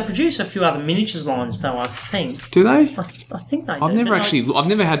that right. They produce a few other miniatures lines, though, I think. Do they? I think they do. I've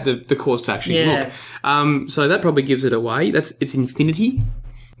never had the course to actually look. So that probably gives it away. It's Infinity.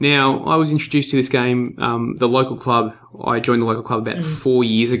 Now, I was introduced to this game, the local club. I joined the local club about 4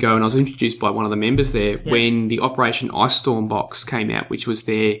 years ago, and I was introduced by one of the members there when the Operation Ice Storm box came out, which was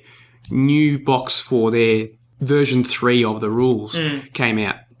their new box for their version 3 of the rules came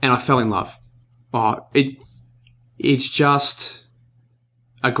out, and I fell in love. It's just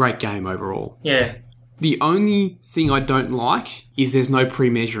a great game overall. Yeah. The only thing I don't like is there's no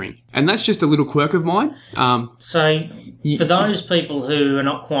pre-measuring, and that's just a little quirk of mine. So, for those people who are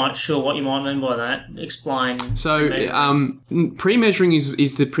not quite sure what you might mean by that, explain. So, pre-measuring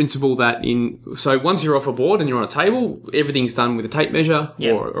is the principle that once you're off a board and you're on a table, everything's done with a tape measure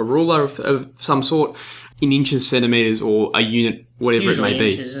or a ruler of some sort in inches, centimetres, or a unit, whatever it may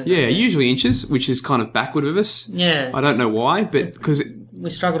be. Inches, usually inches, which is kind of backward of us. Yeah. I don't know why, but because we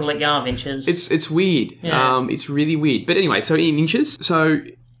struggle to let go of inches. It's weird. Yeah. It's really weird. But anyway, so in inches. So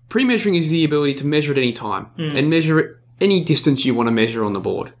pre-measuring is the ability to measure at any time and measure any distance you want to measure on the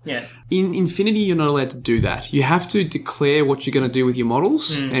board. Yeah. In Infinity, you're not allowed to do that. You have to declare what you're going to do with your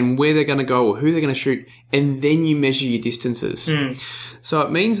models and where they're going to go or who they're going to shoot, and then you measure your distances. So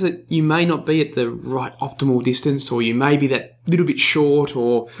it means that you may not be at the right optimal distance, or you may be that little bit short,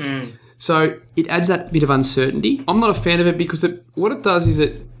 or... So it adds that bit of uncertainty. I'm not a fan of it because what it does is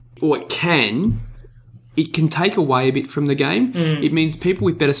it can take away a bit from the game. It means people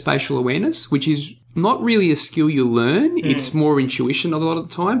with better spatial awareness, which is not really a skill you learn. It's more intuition a lot of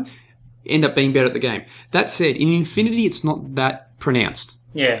the time, end up being better at the game. That said, in Infinity, it's not that pronounced.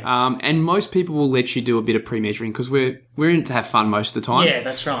 Yeah. And most people will let you do a bit of pre-measuring because we're in it to have fun most of the time. Yeah,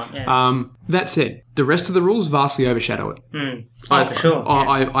 that's right. Yeah. That said, the rest of the rules vastly overshadow it. For sure.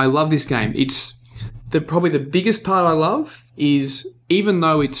 I love this game. It's probably the biggest part I love is even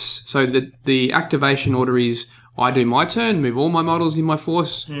though the activation order is I do my turn, move all my models in my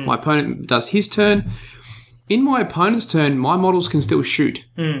force, my opponent does his turn. in my opponent's turn, my models can still shoot.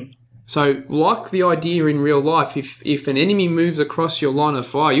 So, like the idea in real life, if an enemy moves across your line of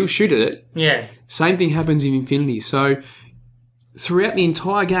fire, you'll shoot at it. Yeah. Same thing happens in Infinity. So, throughout the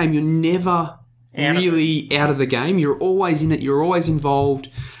entire game, you're never really out of the game. You're always in it. You're always involved,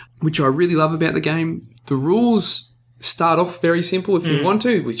 which I really love about the game. The rules start off very simple if you want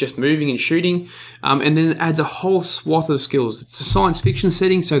to, with just moving and shooting, and then it adds a whole swath of skills. It's a science fiction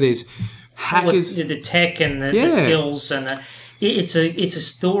setting, so there's hackers. The tech and the skills and it's a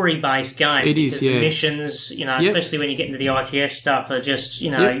story based game. It is, The missions, especially when you get into the ITS stuff, are just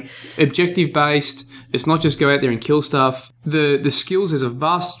objective based. It's not just go out there and kill stuff. The skills, there's a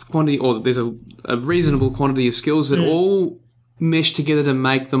vast quantity, or there's a reasonable quantity of skills that all mesh together to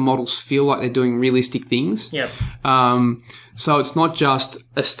make the models feel like they're doing realistic things. Yeah. So it's not just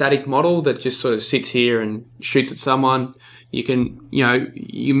a static model that just sort of sits here and shoots at someone. You can,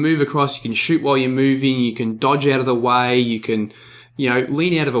 you move across, you can shoot while you're moving, you can dodge out of the way, you can,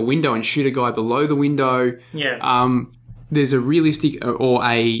 lean out of a window and shoot a guy below the window. Yeah. There's a realistic or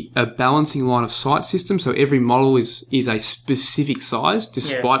a balancing line of sight system, so every model is a specific size,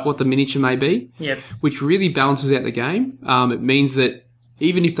 despite what the miniature may be, which really balances out the game. It means that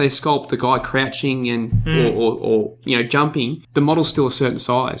even if they sculpt a guy crouching and or jumping, the model's still a certain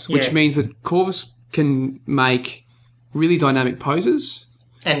size, which means that Corvus can make really dynamic poses.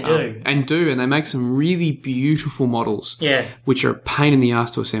 And they make some really beautiful models, which are a pain in the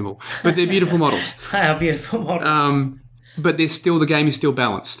ass to assemble. But they're beautiful models. They are beautiful models. But the game is still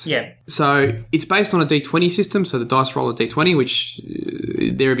balanced. Yeah. So it's based on a D20 system, so the dice roll a D20, which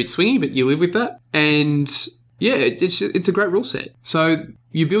they're a bit swingy, but you live with that. And yeah, it's a great rule set. So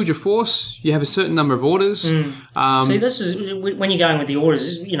you build your force, you have a certain number of orders. See, this is when you're going with the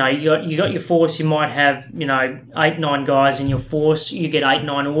orders. You got your force. You might have 8-9 guys in your force. You get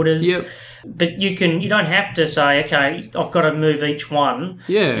 8-9 orders. Yep. But you don't have to say, okay, I've got to move each one.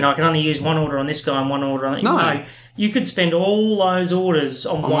 Yeah. I can only use one order on this guy and one order on No. You could spend all those orders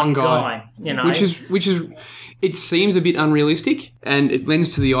on one guy. Which is it seems a bit unrealistic, and it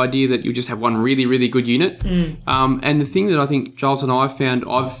lends to the idea that you just have one really, really good unit. And the thing that I think Giles and I have found,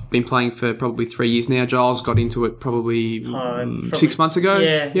 I've been playing for probably 3 years now. Giles got into it probably 6 months ago.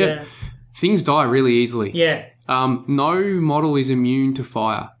 Yeah. Things die really easily. Yeah. No model is immune to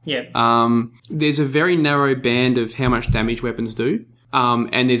fire. Yeah. There's a very narrow band of how much damage weapons do.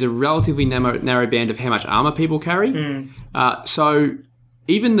 And there's a relatively narrow band of how much armor people carry. So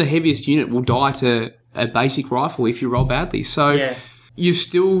even the heaviest unit will die to a basic rifle if you roll badly. So there's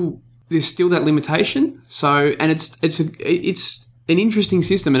still that limitation. So, and it's an interesting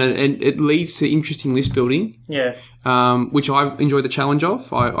system, and it leads to interesting list building. Yeah. Which I enjoy the challenge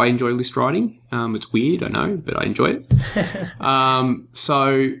of. I enjoy list writing. It's weird, I know, but I enjoy it.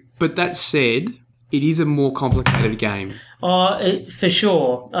 But that said, it is a more complicated game. For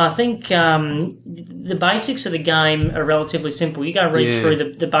sure. I think the basics of the game are relatively simple. You go read through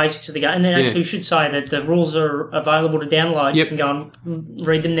the basics of the game, and then actually we should say that the rules are available to download. You can go and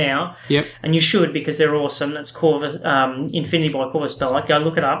read them now. And you should, because they're awesome. That's Corvus, Infinity by Corvus Belloc. Go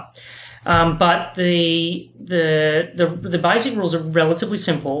look it up. But the basic rules are relatively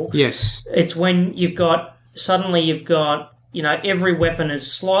simple. Yes. It's when you've got every weapon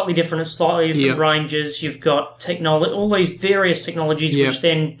is slightly different, it's slightly different ranges. You've got technology, all these various technologies which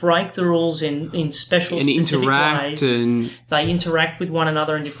then break the rules in special specific ways. They interact with one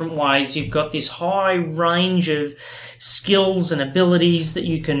another in different ways. You've got this high range of skills and abilities that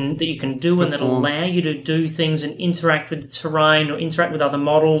you can do and that allow you to do things and interact with the terrain or interact with other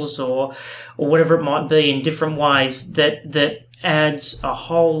models or whatever it might be in different ways that adds a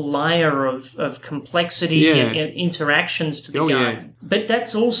whole layer of complexity and interactions to the game. But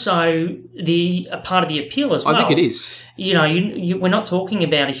that's also a part of the appeal as well. I think it is. We're not talking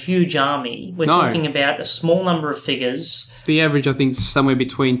about a huge army. We're talking about a small number of figures. The average, I think, is somewhere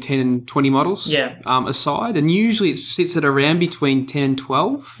between 10 and 20 models aside. And usually it sits at around between 10 and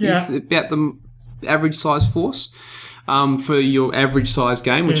 12 is about the average size force. For your average size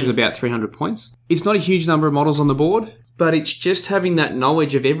game, which is about 300 points. It's not a huge number of models on the board, but it's just having that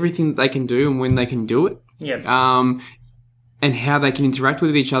knowledge of everything that they can do and when they can do it. And how they can interact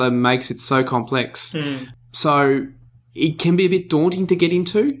with each other makes it so complex. So it can be a bit daunting to get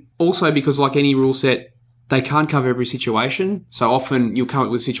into. Also because, like any rule set, they can't cover every situation. So often you'll come up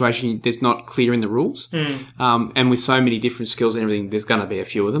with a situation that's not clear in the rules. And with so many different skills and everything, there's going to be a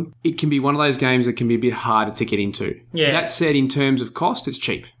few of them. It can be one of those games that can be a bit harder to get into. That said, in terms of cost, it's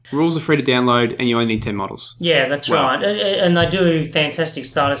cheap. Rules are free to download, and you only need 10 models. Yeah, that's right. And they do fantastic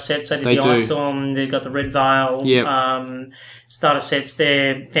starter sets. They did the Ice Storm, they've got the Red Veil starter sets.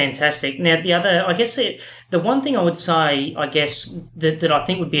 They're fantastic. Now, I guess the one thing I would say, I guess, that I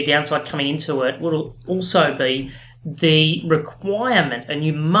think would be a downside coming into it would also be the requirement, and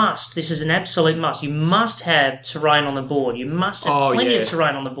this is an absolute must, you must have terrain on the board. You must have plenty of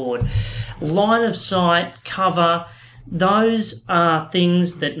terrain on the board. Line of sight, cover, those are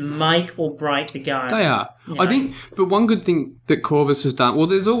things that make or break the game. They are. I think, but one good thing that Corvus has done, well,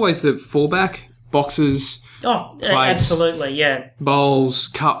 there's always the fallback, boxes, plates, absolutely, yeah. bowls,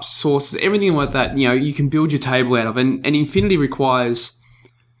 cups, saucers, everything like that, you can build your table out of. And Infinity requires...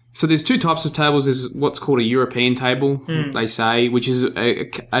 So there's two types of tables. There's what's called a European table, they say, which is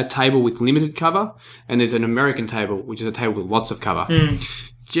a table with limited cover, and there's an American table, which is a table with lots of cover.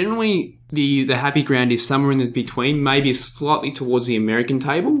 Generally, the happy ground is somewhere in the between, maybe slightly towards the American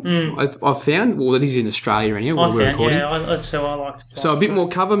table. I've found. Well, this is in Australia anyway, where we're recording. Yeah, that's how I like to play. So a bit more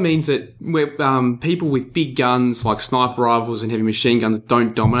cover means that people with big guns like sniper rifles and heavy machine guns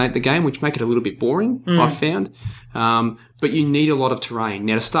don't dominate the game, which make it a little bit boring, I've found. But you need a lot of terrain.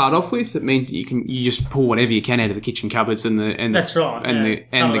 Now, to start off with, it means that you just pull whatever you can out of the kitchen cupboards that's right,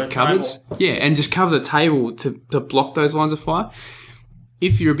 the cupboards. Yeah, and just cover the table to block those lines of fire.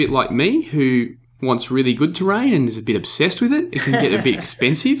 If you're a bit like me, who wants really good terrain and is a bit obsessed with it, it can get a bit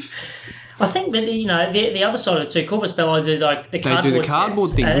expensive. I think that the other side of it too, Corvus Belli do like the cardboard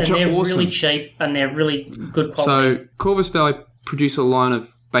thing, which are they're awesome. Really cheap and they're really good quality. So Corvus Belli produce a line of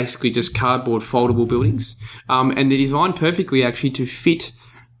basically just cardboard foldable buildings, and they're designed perfectly actually to fit.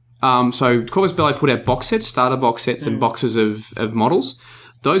 So Corvus Belli put out box sets, starter box sets, and boxes of models.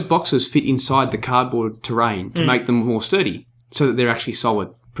 Those boxes fit inside the cardboard terrain to make them more sturdy, so that they're actually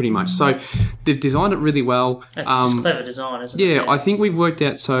solid, pretty much. So they've designed it really well. That's just clever design, isn't it? Yeah, I think we've worked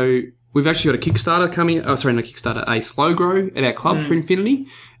out. So we've actually got a Kickstarter coming. Oh, sorry, not Kickstarter. A slow grow at our club for Infinity,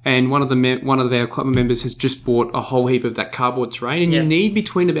 and one of our club members has just bought a whole heap of that cardboard terrain, and you need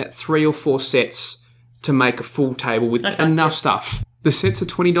between about 3 or 4 sets to make a full table with enough stuff. The sets are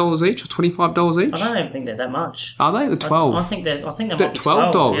 $20 each or $25 each. I don't even think they're that much. Are they? They're 12. I think they might be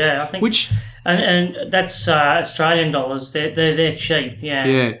 $12. Yeah, I think. And that's Australian dollars. They're cheap. Yeah.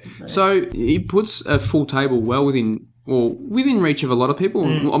 Yeah. So it puts a full table well within reach of a lot of people.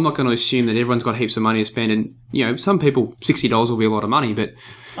 I'm not going to assume that everyone's got heaps of money to spend, and some people $60 will be a lot of money, but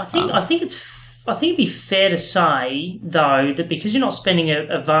I think it'd be fair to say though that because you're not spending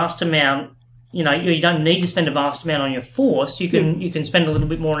a vast amount. You don't need to spend a vast amount on your force. You can spend a little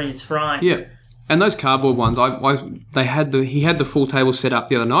bit more on your terrain. Yeah, and those cardboard ones, he had the full table set up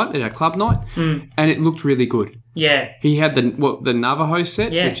the other night at our club night, and it looked really good. Yeah, he had the Navajo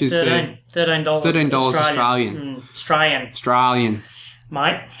set, which is $13 Australian. Australian,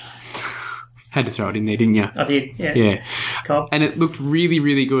 mate. Had to throw it in there, didn't you? I did, yeah. Yeah. Cool. And it looked really,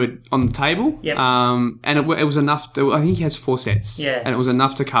 really good on the table. Yep. And it was enough I think he has 4 sets. Yeah. And it was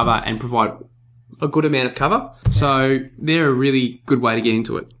enough to cover and provide a good amount of cover. So they're a really good way to get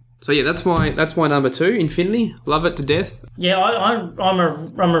into it. So yeah, that's my number 2, Infinity. Love it to death. Yeah, I'm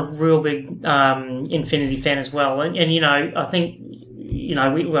a real big Infinity fan as well. And I think we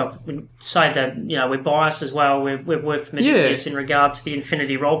say that, we're biased as well. We've worked for Modiphius in regard to the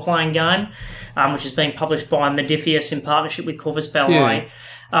Infinity role-playing game, which is being published by Modiphius in partnership with Corvus Belli.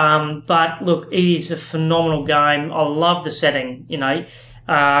 Yeah. But look, it is a phenomenal game. I love the setting,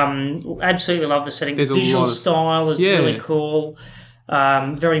 absolutely love the setting. The visual style is really cool.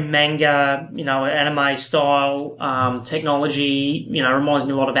 Very manga, anime style, technology, reminds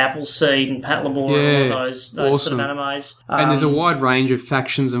me a lot of Appleseed and Pat Labor and all those sort of animes. And there's a wide range of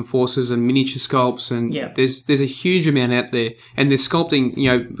factions and forces and miniature sculpts, and there's a huge amount out there. And they're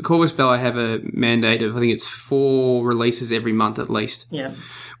sculpting, Corvus Belli have a mandate of, I think it's 4 releases every month at least. Yeah.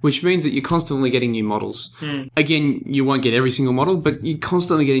 Which means that you're constantly getting new models. Again, you won't get every single model, but you're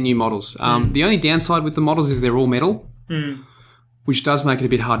constantly getting new models. The only downside with the models is they're all metal. Which does make it a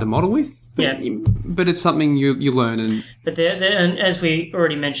bit hard to model with. But it's something you learn. But and as we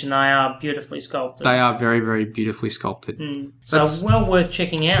already mentioned, they are beautifully sculpted. They are very, very beautifully sculpted. So well worth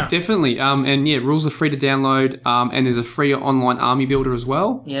checking out. Definitely. Rules are free to download. And there's a free online army builder as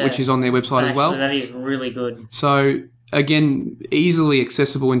well, which is on their website as well. That is really good. So, again, easily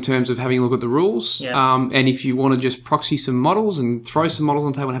accessible in terms of having a look at the rules. And if you want to just proxy some models and throw some models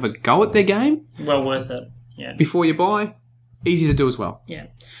on the table and have a go at their game. Well worth it. Yeah. Before you buy. Easy to do as well. Yeah.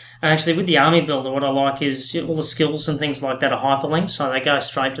 And actually, with the army builder, what I like is all the skills and things like that are hyperlinked, so they go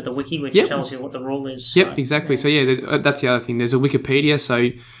straight to the wiki, which tells you what the rule is. Exactly. So, that's the other thing. There's a Wikipedia,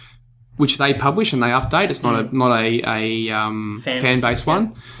 so which they publish and they update. It's not a fan-based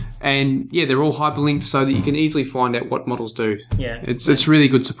one. And yeah, they're all hyperlinked so that you can easily find out what models do. Yeah. It's really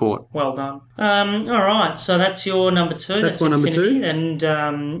good support. Well done. All right, so that's your number 2. That's my number 2. And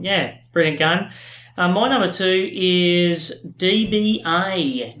brilliant game. My number 2 is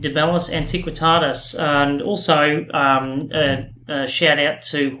DBA, De Bellis Antiquitatis, and also a shout out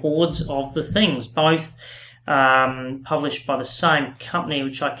to Hordes of the Things, both published by the same company,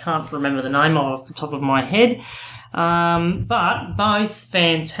 which I can't remember the name of off the top of my head. But both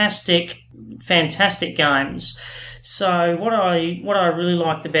fantastic games. So what I really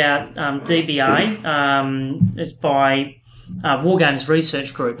liked about DBA is by War Games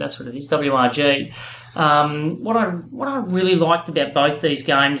Research Group. That's what it is, WRG. What I really liked about both these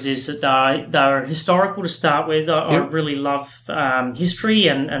games is that they're historical to start with. I really love history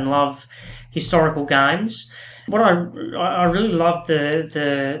and love historical games. What I really loved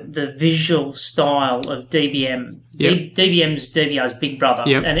the visual style of DBM. Yep. DBM's DBA's big brother,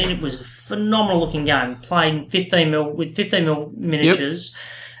 yep. and it was a phenomenal looking game. Played in 15mm miniatures,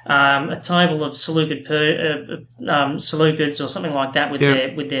 a table of Seleucids or something like that with their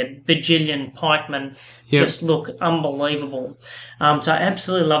bajillion pikemen just look unbelievable. So I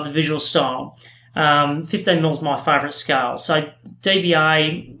absolutely love the visual style. 15mm is my favourite scale. So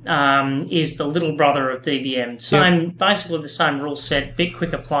DBA is the little brother of DBM. Basically the same rule set, a bit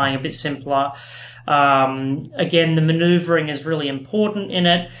quicker playing, a bit simpler. Again, the manoeuvring is really important in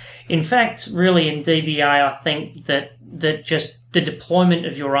it. In fact, really in DBA, I think that just the deployment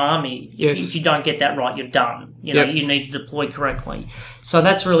of your army, if you don't get that right, you're done. You know, you need to deploy correctly. So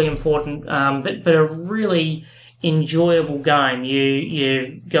that's really important. But a really enjoyable game.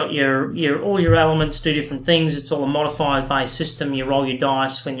 You got your all your elements do different things. It's all a modifier based system. You roll your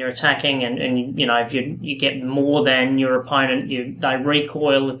dice when you're attacking, and you know, if you get more than your opponent, they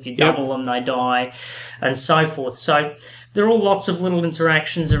recoil. If you double them, they die, and so forth. So there are all lots of little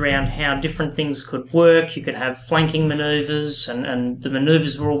interactions around how different things could work. You could have flanking manoeuvres, and the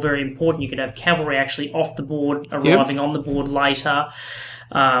manoeuvres were all very important. You could have cavalry actually off the board, arriving on the board later.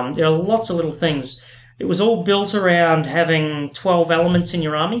 There are lots of little things. It was all built around having 12 elements in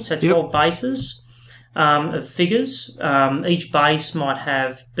your army, so 12 bases of figures. Each base might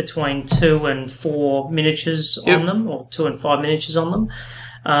have between 2 and 4 miniatures on them, or 2 and 5 miniatures on them.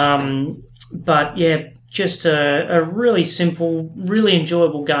 But yeah, just a really simple, really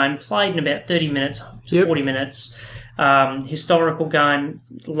enjoyable game, played in about 30 minutes to 40 minutes. Historical game,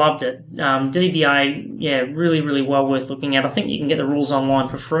 loved it. DBA, really, really well worth looking at. I think you can get the rules online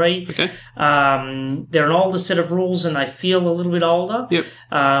for free. Okay. They're an older set of rules and they feel a little bit older. Yep.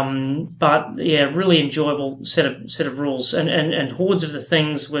 But yeah, really enjoyable set of rules. And Hordes of the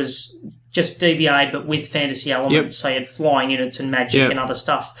Things was just DBA but with fantasy elements. So you had flying units and magic and other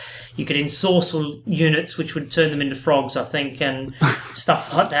stuff. You could ensorcel units which would turn them into frogs, I think, and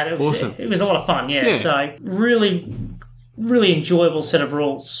stuff like that. It was awesome. It was a lot of fun, So really, really enjoyable set of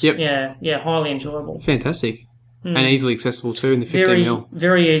rules. Yep. Yeah, highly enjoyable. Fantastic. And easily accessible too in the 15mm.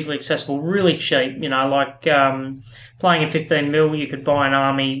 Very easily accessible, really cheap. You know, like playing in 15mm, you could buy an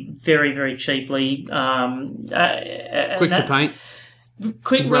army very, very cheaply. Quick to paint.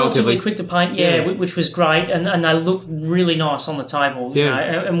 Relatively quick to paint, which was great, and they looked really nice on the table. You know,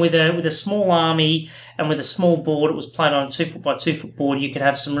 and with a small army and with a small board, it was played on a 2-foot by 2-foot board. You could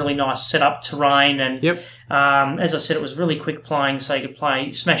have some really nice set up terrain, and as I said, it was really quick playing, so you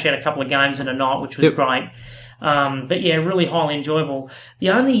could smash out a couple of games in a night, which was great. But yeah, really highly enjoyable.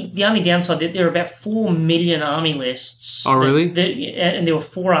 The only downside, there are about 4 million army lists. Oh, really? And there were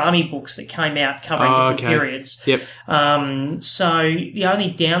 4 army books that came out covering different periods. Yep. So the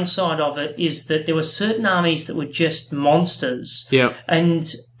only downside of it is that there were certain armies that were just monsters. Yep. And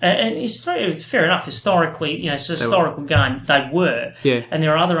it's fair enough, historically, it's a historical game, they were. Yeah. And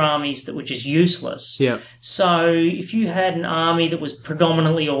there are other armies that were just useless. Yeah. So if you had an army that was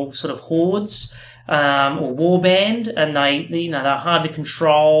predominantly all sort of hordes, or warband, and they're hard to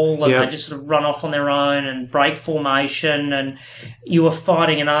control, and they just sort of run off on their own and break formation, and you were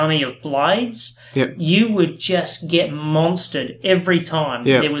fighting an army of blades, you would just get monstered every time.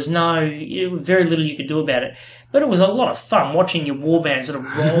 There was very little you could do about it. But it was a lot of fun watching your warband sort of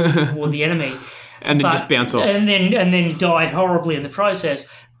roll toward the enemy. And then just bounce off. And then die horribly in the process.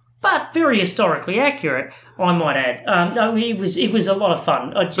 But very historically accurate, I might add. No, it was a lot of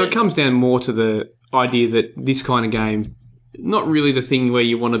fun. So it comes down more to the idea that this kind of game, not really the thing where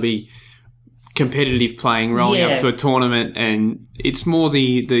you want to be competitive playing, rolling up to a tournament, and it's more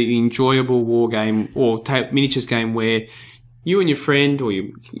the enjoyable war game or miniatures game where you and your friend or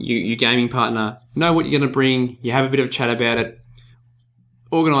your gaming partner know what you're going to bring, you have a bit of a chat about it.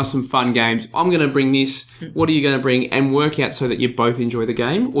 organise some fun games. I'm going to bring this. What are you going to bring? And work out so that you both enjoy the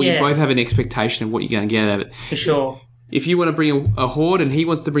game, or you both have an expectation of what you're going to get out of it. For sure. If you want to bring a horde and he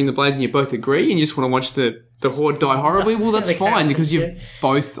wants to bring the blades and you both agree and you just want to watch the horde die horribly, well, that's fine because you're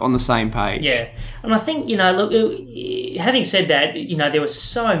both on the same page. Yeah. And I think, look, having said that, there were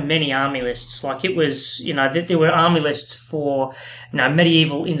so many army lists. Like it was, there were army lists for,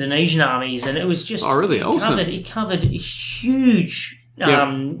 medieval Indonesian armies, and it was just... Oh, really? Awesome. It covered a huge,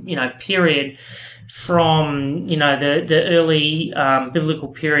 period from, the early biblical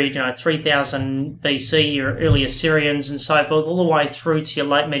period, 3000 BC or early Assyrians and so forth, all the way through to your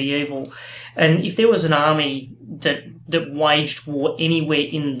late medieval. And if there was an army that waged war anywhere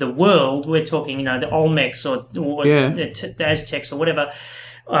in the world, we're talking, the Olmecs or the Aztecs or whatever,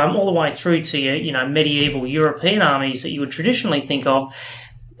 all the way through to your, medieval European armies that you would traditionally think of.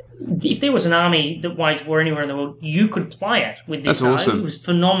 If there was an army that waged war anywhere in the world, you could play it with this. That's awesome. It was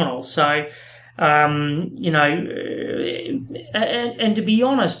phenomenal. So, and to be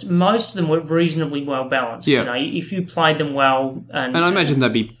honest, most of them were reasonably well balanced. Yeah. If you played them well, and I imagine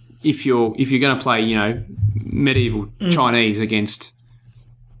they'd be if you're going to play, medieval Chinese against,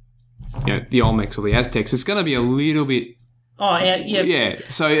 the Olmecs or the Aztecs, it's going to be a little bit. Oh yeah. Yeah.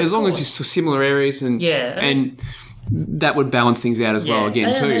 So as long as it's similar areas and that would balance things out as well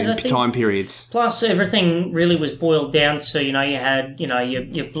again too in time periods. Plus, everything really was boiled down to you had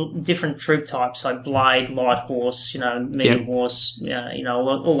your different troop types like blade, light horse, medium horse,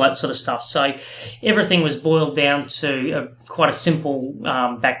 all that sort of stuff. So everything was boiled down to quite a simple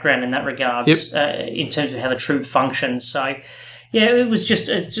background in that regard in terms of how the troop functions. So. Yeah, it's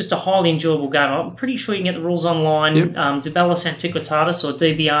just a highly enjoyable game. I'm pretty sure you can get the rules online. Yep. Debellus Antiquitatis or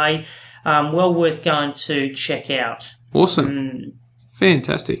DBA. Well worth going to check out. Awesome.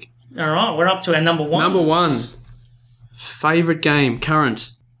 Fantastic. All right, we're up to our number one. Number one. Favourite game,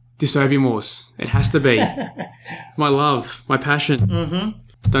 current. Dystopian Wars. It has to be. My love, my passion.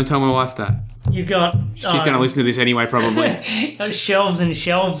 Mm-hmm. Don't tell my wife that. You've got... She's going to listen to this anyway, probably. Got shelves and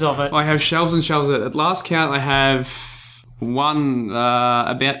shelves of it. I have shelves and shelves of it. At last count, I have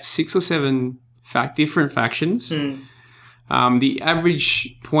about 6 or 7 different factions. The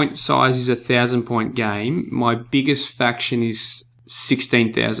average point size is a 1,000-point game. My biggest faction is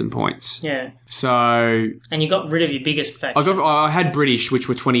 16,000 points. Yeah. So... And you got rid of your biggest faction. I had British, which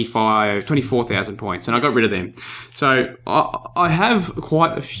were 24,000 points, and I got rid of them. So I have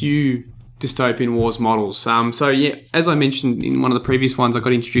quite a few Dystopian Wars models. As I mentioned in one of the previous ones, I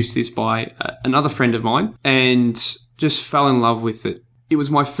got introduced to this by another friend of mine and just fell in love with it. It was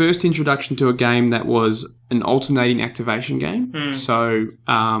my first introduction to a game that was an alternating activation game. So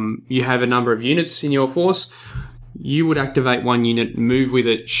you have a number of units in your force. You would activate one unit, move with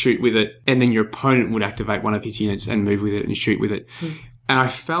it, shoot with it, and then your opponent would activate one of his units and move with it and shoot with it. And I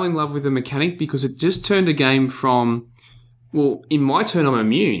fell in love with the mechanic because it just turned a game from, well, in my turn I'm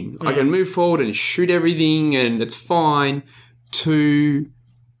immune. I can move forward and shoot everything and it's fine, to...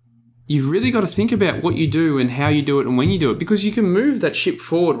 You've really got to think about what you do and how you do it and when you do it, because you can move that ship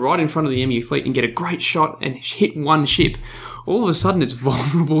forward right in front of the enemy fleet and get a great shot and hit one ship. All of a sudden, it's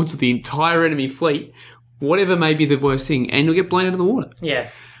vulnerable to the entire enemy fleet, whatever may be the worst thing, and you'll get blown out of the water. Yeah.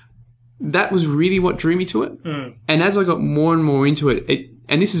 That was really what drew me to it. And as I got more and more into it,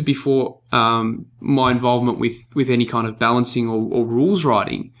 and this is before my involvement with any kind of balancing or rules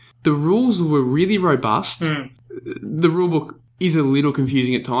writing, the rules were really robust. The rulebook is a little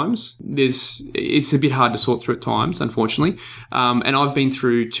confusing at times. It's a bit hard to sort through at times, unfortunately. And I've been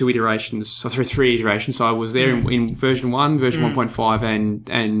through 3 iterations. So I was there in version 1, version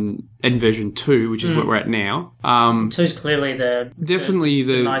 1.5, and version 2, which is what we're at now. 2 is clearly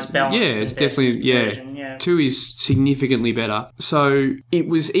the nice balance. Yeah, it's definitely version, 2 is significantly better. So it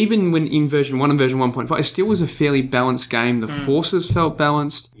was, even when in version 1 and version 1.5, it still was a fairly balanced game. The forces felt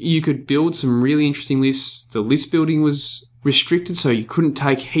balanced. You could build some really interesting lists. The list building was restricted, so you couldn't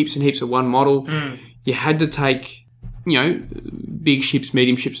take heaps and heaps of one model. You had to take, big ships,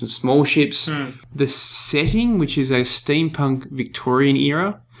 medium ships, and small ships. The setting, which is a steampunk Victorian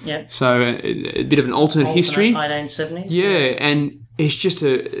era, so a bit of an alternate history, 1970s. Yeah, and it's just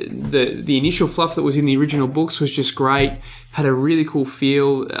the initial fluff that was in the original books was just great. Had a really cool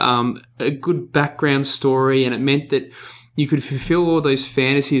feel, a good background story, and it meant that you could fulfill all those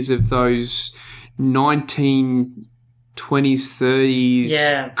fantasies of those 1920s,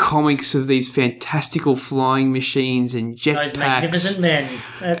 30s comics of these fantastical flying machines and jetpacks. Those magnificent men.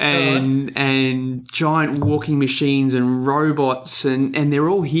 That's and giant walking machines and robots, and they're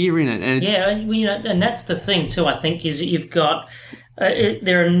all here in it. And it's, and that's the thing too, I think, is that you've got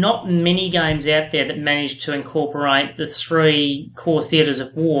there are not many games out there that manage to incorporate the 3 core theatres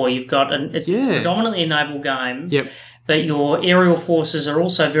of war. You've got it's predominantly a naval game. Yep. But your aerial forces are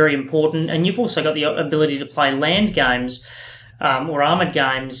also very important, and you've also got the ability to play land games or armoured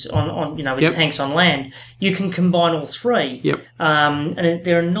games on with tanks on land. You can combine all 3. Yep. And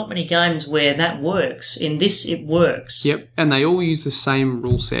there are not many games where that works. In this, it works. Yep. And they all use the same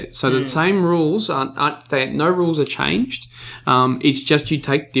rule set. So the same rules no rules are changed. It's just you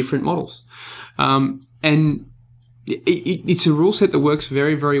take different models. And it's a rule set that works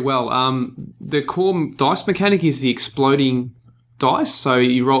very, very well. The core dice mechanic is the exploding dice. So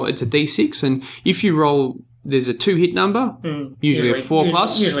you roll, it's a D6, and if you roll, there's a 2-hit number, usually a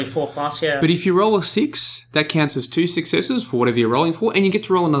 4+. Usually 4+, yeah. But if you roll a 6, that counts as 2 successes for whatever you're rolling for, and you get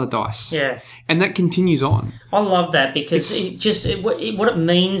to roll another dice. Yeah. And that continues on. I love that because what it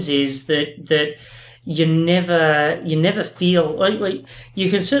means is that you never feel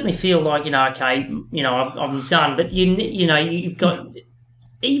you can certainly feel like okay, I'm done, but you've got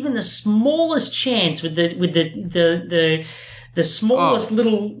even the smallest chance with the smallest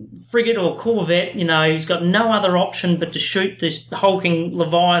little frigate or corvette, who's got no other option but to shoot this hulking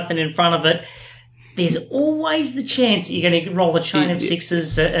Leviathan in front of it. There's always the chance that you're going to roll a chain of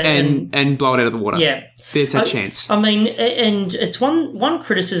 6s and blow it out of the water. Yeah. There's that chance. I mean, and it's one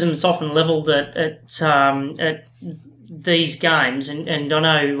criticism that's often levelled at these games, and I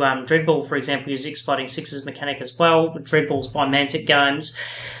know Dreadball, for example, is Exploding 6s mechanic as well. Dreadball's by Mantic Games,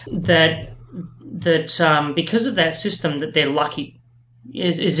 that because of that system that they're lucky,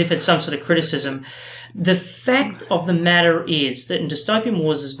 as if it's some sort of criticism. The fact of the matter is that in Dystopian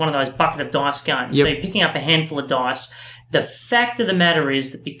Wars is one of those bucket of dice games. Yep. So you're picking up a handful of dice. The fact of the matter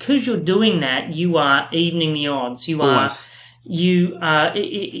is that because you're doing that, you are evening the odds. If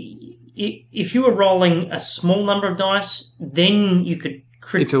you were rolling a small number of dice, then you could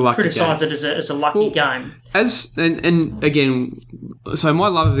criticise it as a lucky game. And again, so my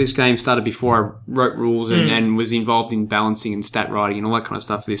love of this game started before I wrote rules and was involved in balancing and stat writing and all that kind of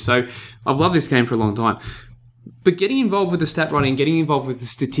stuff for this. So I've loved this game for a long time. But getting involved with the stat writing, getting involved with the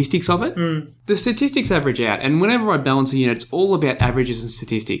statistics of it, the statistics average out. And whenever I balance a unit, it's all about averages and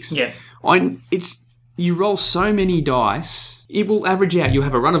statistics. Yeah. You roll so many dice, it will average out. You'll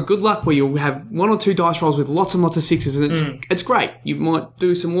have a run of good luck where you'll have 1 or 2 dice rolls with lots and lots of 6s, and it's great. You might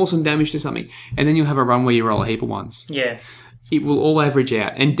do some awesome damage to something. And then you'll have a run where you roll a heap of 1s. Yeah. It will all average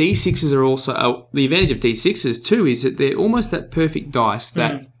out. And D6s are also... the advantage of D6s, too, is that they're almost that perfect dice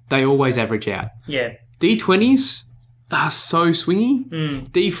that they always average out. Yeah. D20s are so swingy.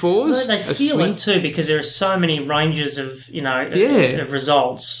 D4s well, they feel swingy. it too because there are so many ranges of of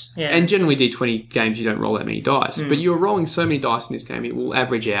results. Yeah. And generally D20 games you don't roll that many dice, but you're rolling so many dice in this game it will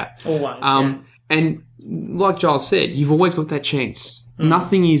average out. Always. And like Giles said, you've always got that chance.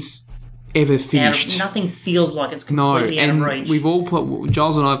 Nothing is ever finished. Nothing feels like it's completely out of reach. We've all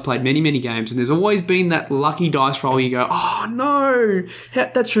Giles and I have played many, many games, and there's always been that lucky dice roll. You go, oh no,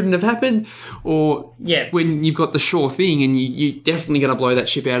 that shouldn't have happened. Or when you've got the sure thing, and you definitely going to blow that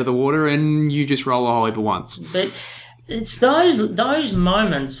ship out of the water, and you just roll a whole heap at once. But it's those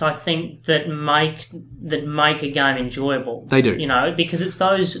moments I think that make a game enjoyable. They do, because it's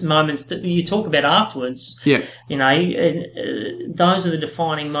those moments that you talk about afterwards. Yeah, those are the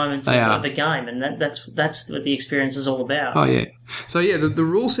defining moments of a game, and that's what the experience is all about. Oh yeah. So yeah, the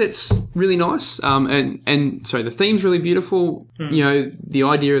rule set's really nice. And sorry, the theme's really beautiful. The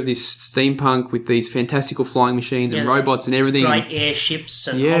idea of this steampunk with these fantastical flying machines and robots and everything. Great airships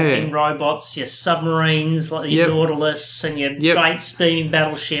and hulking robots, your submarines like your Nautilus and your great steam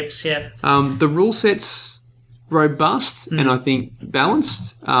battleships. Yeah. The rule set's robust and I think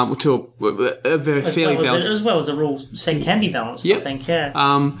balanced to a very fairly balanced. As well as the rule set can be balanced, I think.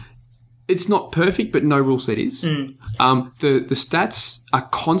 Yeah. It's not perfect, but no rule set is. The stats are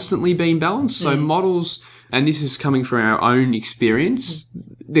constantly being balanced. So models, and this is coming from our own experience,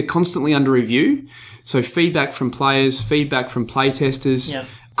 they're constantly under review. So feedback from players, feedback from play testers,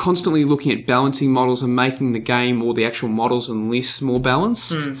 constantly looking at balancing models and making the game or the actual models and lists more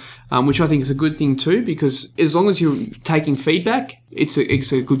balanced, which I think is a good thing too, because as long as you're taking feedback, it's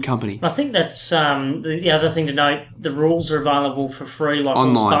a good company. I think that's the other thing to note. The rules are available for free, like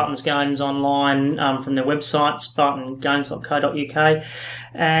all Spartan's games online from their website, spartangames.co.uk,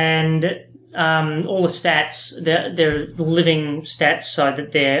 and all the stats, they're living stats, so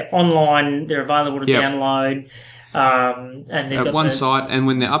that they're online, they're available to download. And they've got one site, and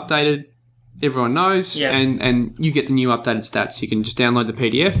when they're updated, everyone knows, and you get the new updated stats. You can just download the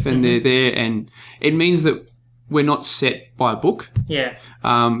PDF, and they're there, and it means that we're not set by a book. Yeah.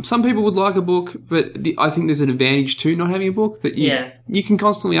 Some people would like a book, but I think there's an advantage to not having a book that you can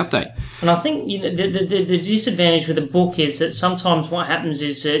constantly update. And I think the disadvantage with a book is that sometimes what happens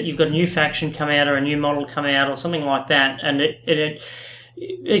is that you've got a new faction come out or a new model come out or something like that, and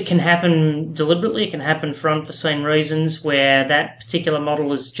it can happen deliberately. It can happen for unforeseen reasons where that particular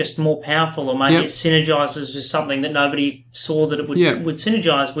model is just more powerful, or maybe it synergizes with something that nobody saw that it would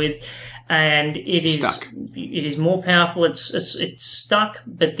synergize with. And it is more powerful. It's stuck,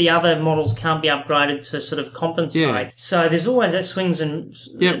 but the other models can't be upgraded to sort of compensate. Yeah. So there's always that swings and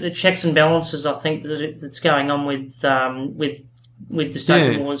the checks and balances. I think that's going on with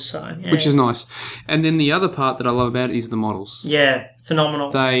Dystopian Wars. So which is nice. And then the other part that I love about it is the models. Yeah,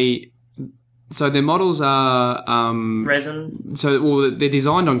 phenomenal. So their models are resin. So they're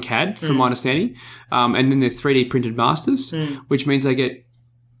designed on CAD, from my understanding, and then they're 3D printed masters, which means they get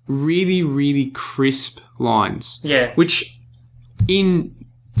really, really crisp lines. Yeah. Which in,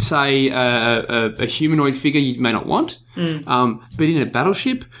 say, a humanoid figure you may not want, but in a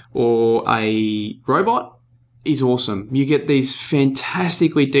battleship or a robot is awesome. You get these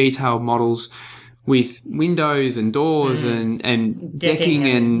fantastically detailed models with windows and doors and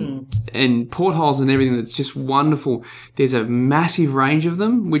decking and portholes and everything that's just wonderful. There's a massive range of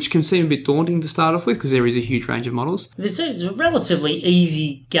them, which can seem a bit daunting to start off with because there is a huge range of models. It's a relatively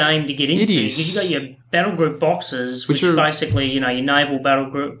easy game to get into. It is. You've got your battle group boxes, which are basically, your naval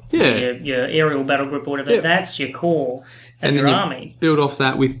battle group, your aerial battle group or whatever. That's your core of your army. Build off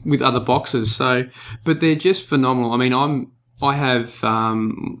that with other boxes. So, but they're just phenomenal. I mean, I have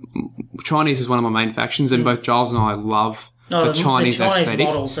Chinese is one of my main factions, and both Giles and I love the Chinese aesthetic.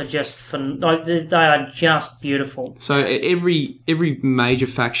 Models are just they are just beautiful. So every major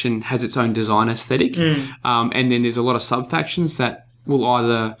faction has its own design aesthetic, and then there's a lot of sub factions that will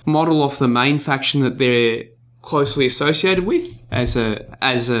either model off the main faction that they're closely associated with as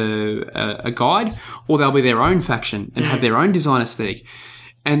a guide, or they'll be their own faction and have their own design aesthetic,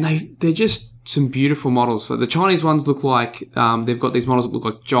 and they're just some beautiful models. So the Chinese ones look like they've got these models that look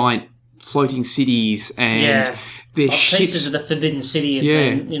like giant floating cities, and their ships, pieces of the Forbidden City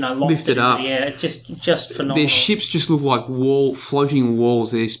have been, lifted up. Yeah, it's just phenomenal. Their ships just look like floating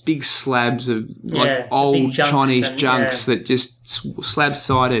walls. There's big slabs of old Chinese junks that just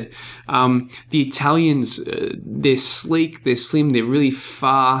slab-sided. The Italians, they're sleek, they're slim, they're really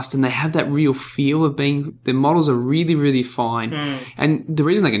fast, and they have that real feel of being. Their models are really, really fine, and the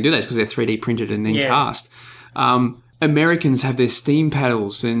reason they can do that is because they're 3D printed and then cast. Americans have their steam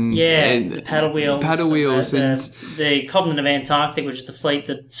paddles and the paddle wheels. And the Covenant of Antarctic, which is the fleet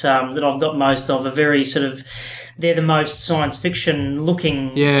that I've got most of, are very sort of. They're the most science fiction looking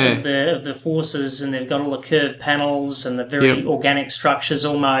of the forces, and they've got all the curved panels and the very organic structures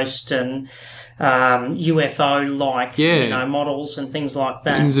almost, and UFO like models and things like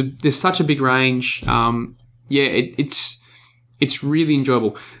that. And there's such a big range. It's really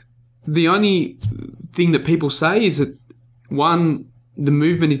enjoyable. The only thing that people say is that, one, the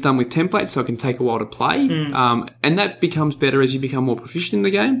movement is done with templates, so it can take a while to play, and that becomes better as you become more proficient in the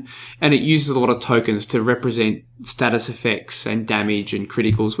game, and it uses a lot of tokens to represent status effects and damage and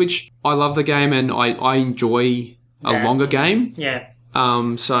criticals, which I love the game, and I enjoy a longer game. Yeah.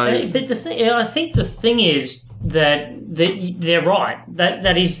 But I think the thing is that they're right.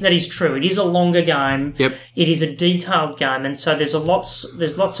 That is true. It is a longer game. Yep. It is a detailed game, and so there's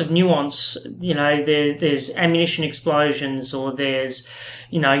lots of nuance. There's ammunition explosions, or there's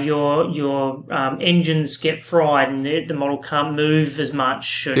your engines get fried and the model can't move as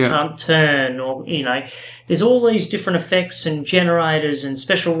much, or can't turn, or there's all these different effects and generators and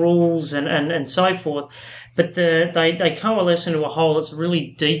special rules and so forth. But they coalesce into a whole that's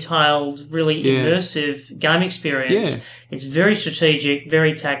really detailed, really immersive game experience. Yeah. It's very strategic,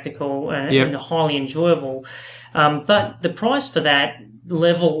 very tactical, and highly enjoyable. But the price for that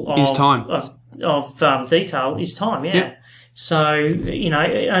level of detail is time. Yeah. Yep. So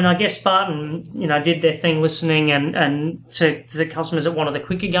and I guess Spartan did their thing listening and to the customers that wanted the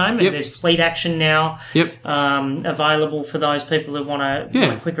quicker game. And there's fleet action now available for those people who want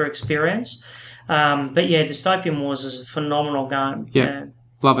a quicker experience. But Dystopian Wars is a phenomenal game. Yeah.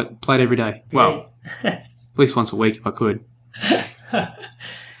 Love it. Play it every day. Well, at least once a week if I could.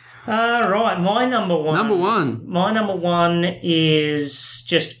 Right, my number one. My number one is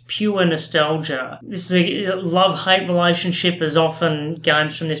just pure nostalgia. This is a love-hate relationship, as often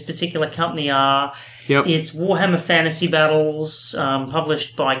games from this particular company are. Yep. It's Warhammer Fantasy Battles,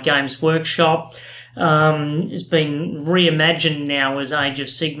 published by Games Workshop. It's been reimagined now as Age of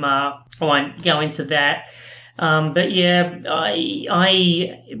Sigmar. I won't go into that. But yeah,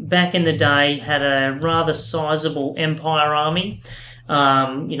 I back in the day had a rather sizable Empire army.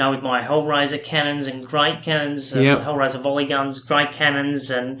 With my Hellraiser cannons and great cannons, Hellraiser volley guns, great cannons,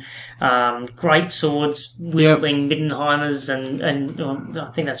 and great swords wielding Middenheimers, and I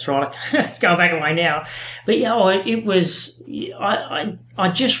think that's right. It's going back away now, but it was. I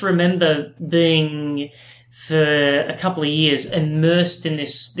just remember being for a couple of years immersed in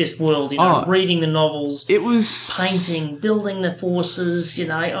this world. Reading the novels. It was painting, building the forces.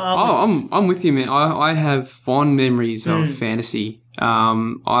 I'm with you, man. I have fond memories of fantasy.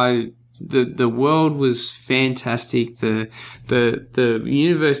 The world was fantastic. The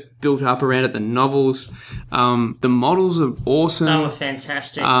universe built up around it. The novels, the models are awesome. They were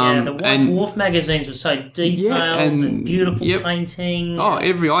fantastic. The White Dwarf magazines were so detailed and beautiful painting.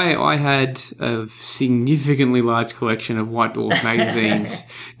 I had a significantly large collection of White Dwarf magazines.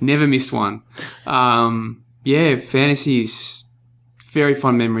 Never missed one. Fantasy's very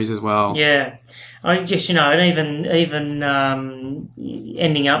fun memories as well. Yeah. I guess, and even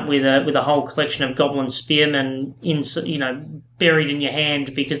ending up with a whole collection of goblin spearmen buried in your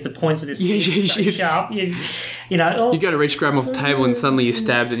hand because the points of this so sharp. You go to reach grab them off the table and suddenly you're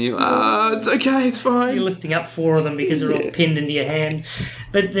stabbed and you're it's okay, it's fine. You're lifting up 4 of them because they're all pinned into your hand.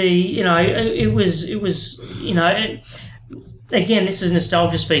 But it was again, this is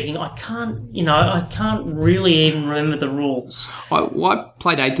nostalgia speaking. I can't really even remember the rules. I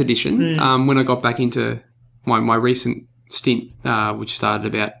played 8th edition when I got back into my recent stint, which started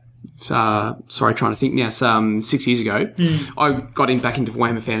about, trying to think now, 6 years ago. I got back into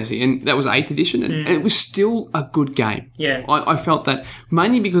Warhammer Fantasy, and that was 8th edition, and it was still a good game. Yeah. I felt that,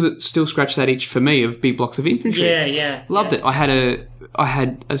 mainly because it still scratched that itch for me of big blocks of infantry. Yeah. Loved it. I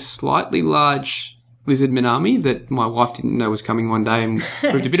had a slightly large Lizardman army that my wife didn't know was coming one day and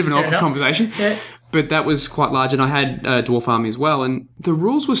proved a bit of an awkward conversation. Yeah. But that was quite large, and I had a dwarf army as well, and the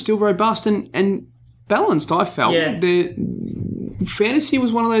rules were still robust and balanced, I felt. Yeah. The fantasy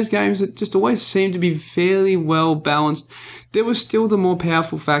was one of those games that just always seemed to be fairly well balanced. There was still the more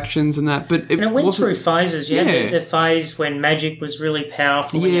powerful factions and that, but it went through phases. You had the phase when magic was really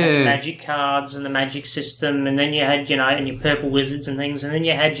powerful, and you had magic cards and the magic system, and then you had, and your purple wizards and things, and then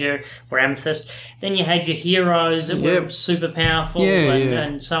you had your amethyst, then you had your heroes that were super powerful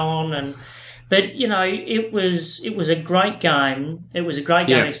and so on. But it was a great game. It was a great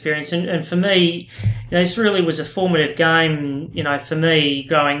game experience, and for me, this really was a formative game. For me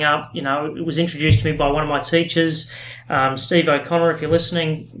growing up, it was introduced to me by one of my teachers, Steve O'Connor. If you're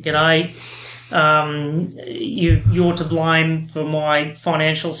listening, g'day. You're to blame for my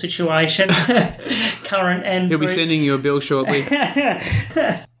financial situation, current and. He'll be sending you a bill shortly.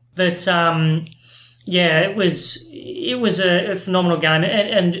 But it was a phenomenal game,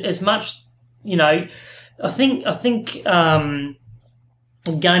 and as much. I think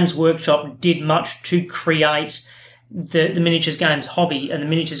Games Workshop did much to create the miniatures games hobby and the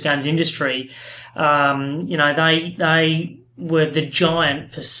miniatures games industry. They were the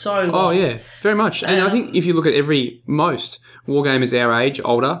giant for so long. Oh yeah, very much. And I think if you look at most wargamers our age,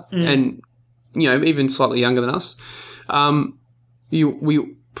 older, and even slightly younger than us,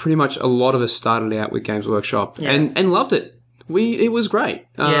 we pretty much, a lot of us started out with Games Workshop and loved it. It was great.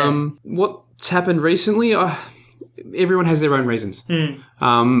 What's happened recently? Everyone has their own reasons.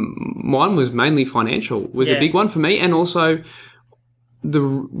 Mine was mainly financial. Was a big one for me, and also the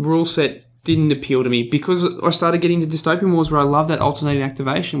rule set didn't appeal to me because I started getting into Dystopian Wars, where I love that alternating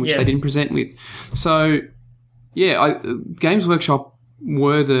activation, which they didn't present with. So, Games Workshop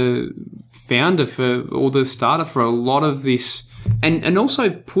were the founder the starter for a lot of this, and also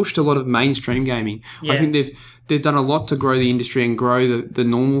pushed a lot of mainstream gaming. I think they've done a lot to grow the industry and grow the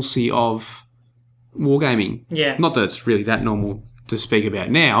normalcy of wargaming. Yeah. Not that it's really that normal to speak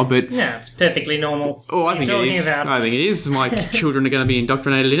about now, but... Yeah, it's perfectly normal. Oh, I think it is. I think it is. My children are going to be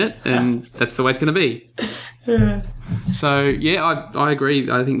indoctrinated in it, and that's the way it's going to be. So, I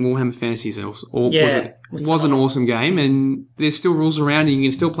agree. I think Warhammer Fantasy was an awesome game, and there's still rules around, and you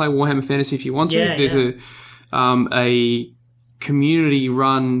can still play Warhammer Fantasy if you want to. There's a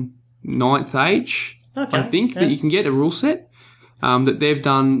community-run 9th Age, I think, that you can get, a rule set. That they've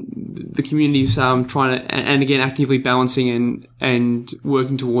done, the community's trying to, and again, actively balancing and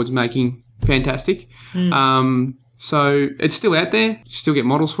working towards making fantastic. So it's still out there. You still get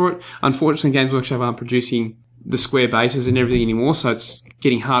models for it. Unfortunately, Games Workshop aren't producing the square bases and everything anymore, so it's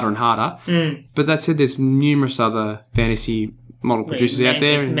getting harder and harder. But that said, there's numerous other fantasy model producers out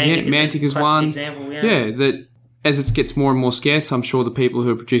there. Mantic is one. Example, that as it gets more and more scarce, I'm sure the people who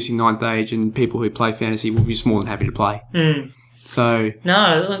are producing 9th Age and people who play fantasy will be just more than happy to play. So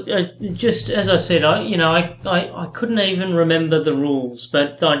No, just as I said, I couldn't even remember the rules,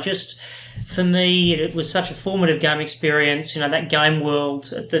 but for me, it was such a formative game experience. That game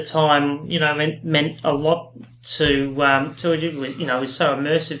world at the time, meant a lot to it. It was so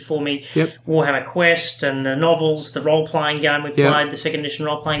immersive for me. Yep. Warhammer Quest and the novels, the role-playing game we played, the second edition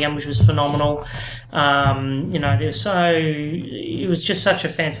role-playing game, which was phenomenal. It was just such a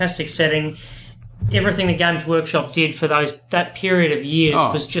fantastic setting. Everything the Games Workshop did for that period of years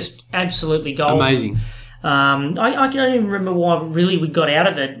was just absolutely golden. Amazing. I don't even remember why really we got out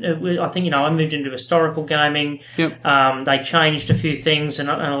of it. I think, I moved into historical gaming. Yep. They changed a few things, and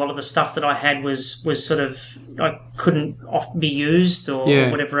a lot of the stuff that I had was sort of, I couldn't be used or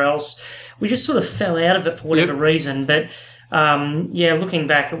whatever else. We just sort of fell out of it for whatever reason. But, looking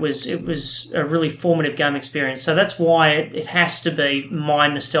back, it was a really formative game experience. So that's why it has to be my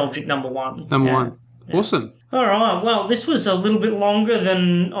nostalgic number one. Number one. Yeah. Awesome. All right. Well, this was a little bit longer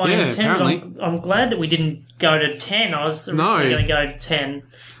than I intended. I'm glad that we didn't go to 10. I was originally going to go to 10.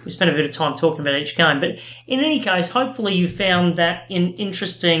 We spent a bit of time talking about each game. But in any case, hopefully you found that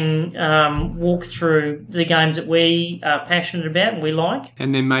interesting walk through the games that we are passionate about and we like.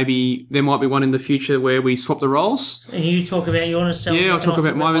 And then maybe there might be one in the future where we swap the roles. And you talk about your nostalgia. Yeah, I'll talk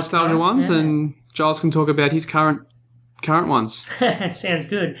about my nostalgia ones and Giles can talk about his current ones. Sounds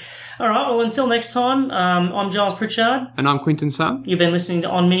good. All right, well, until next time, I'm Giles Pritchard. And I'm Quinton Sung. You've been listening to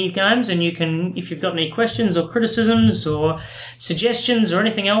On Minis Games, and you can, if you've got any questions or criticisms or suggestions or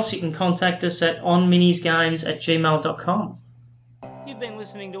anything else, you can contact us at onminisgames@gmail.com. You've been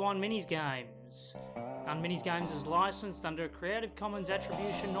listening to On Minis Games. On Minis Games is licensed under a Creative Commons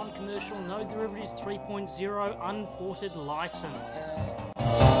Attribution Non-Commercial No Derivatives 3.0 Unported license.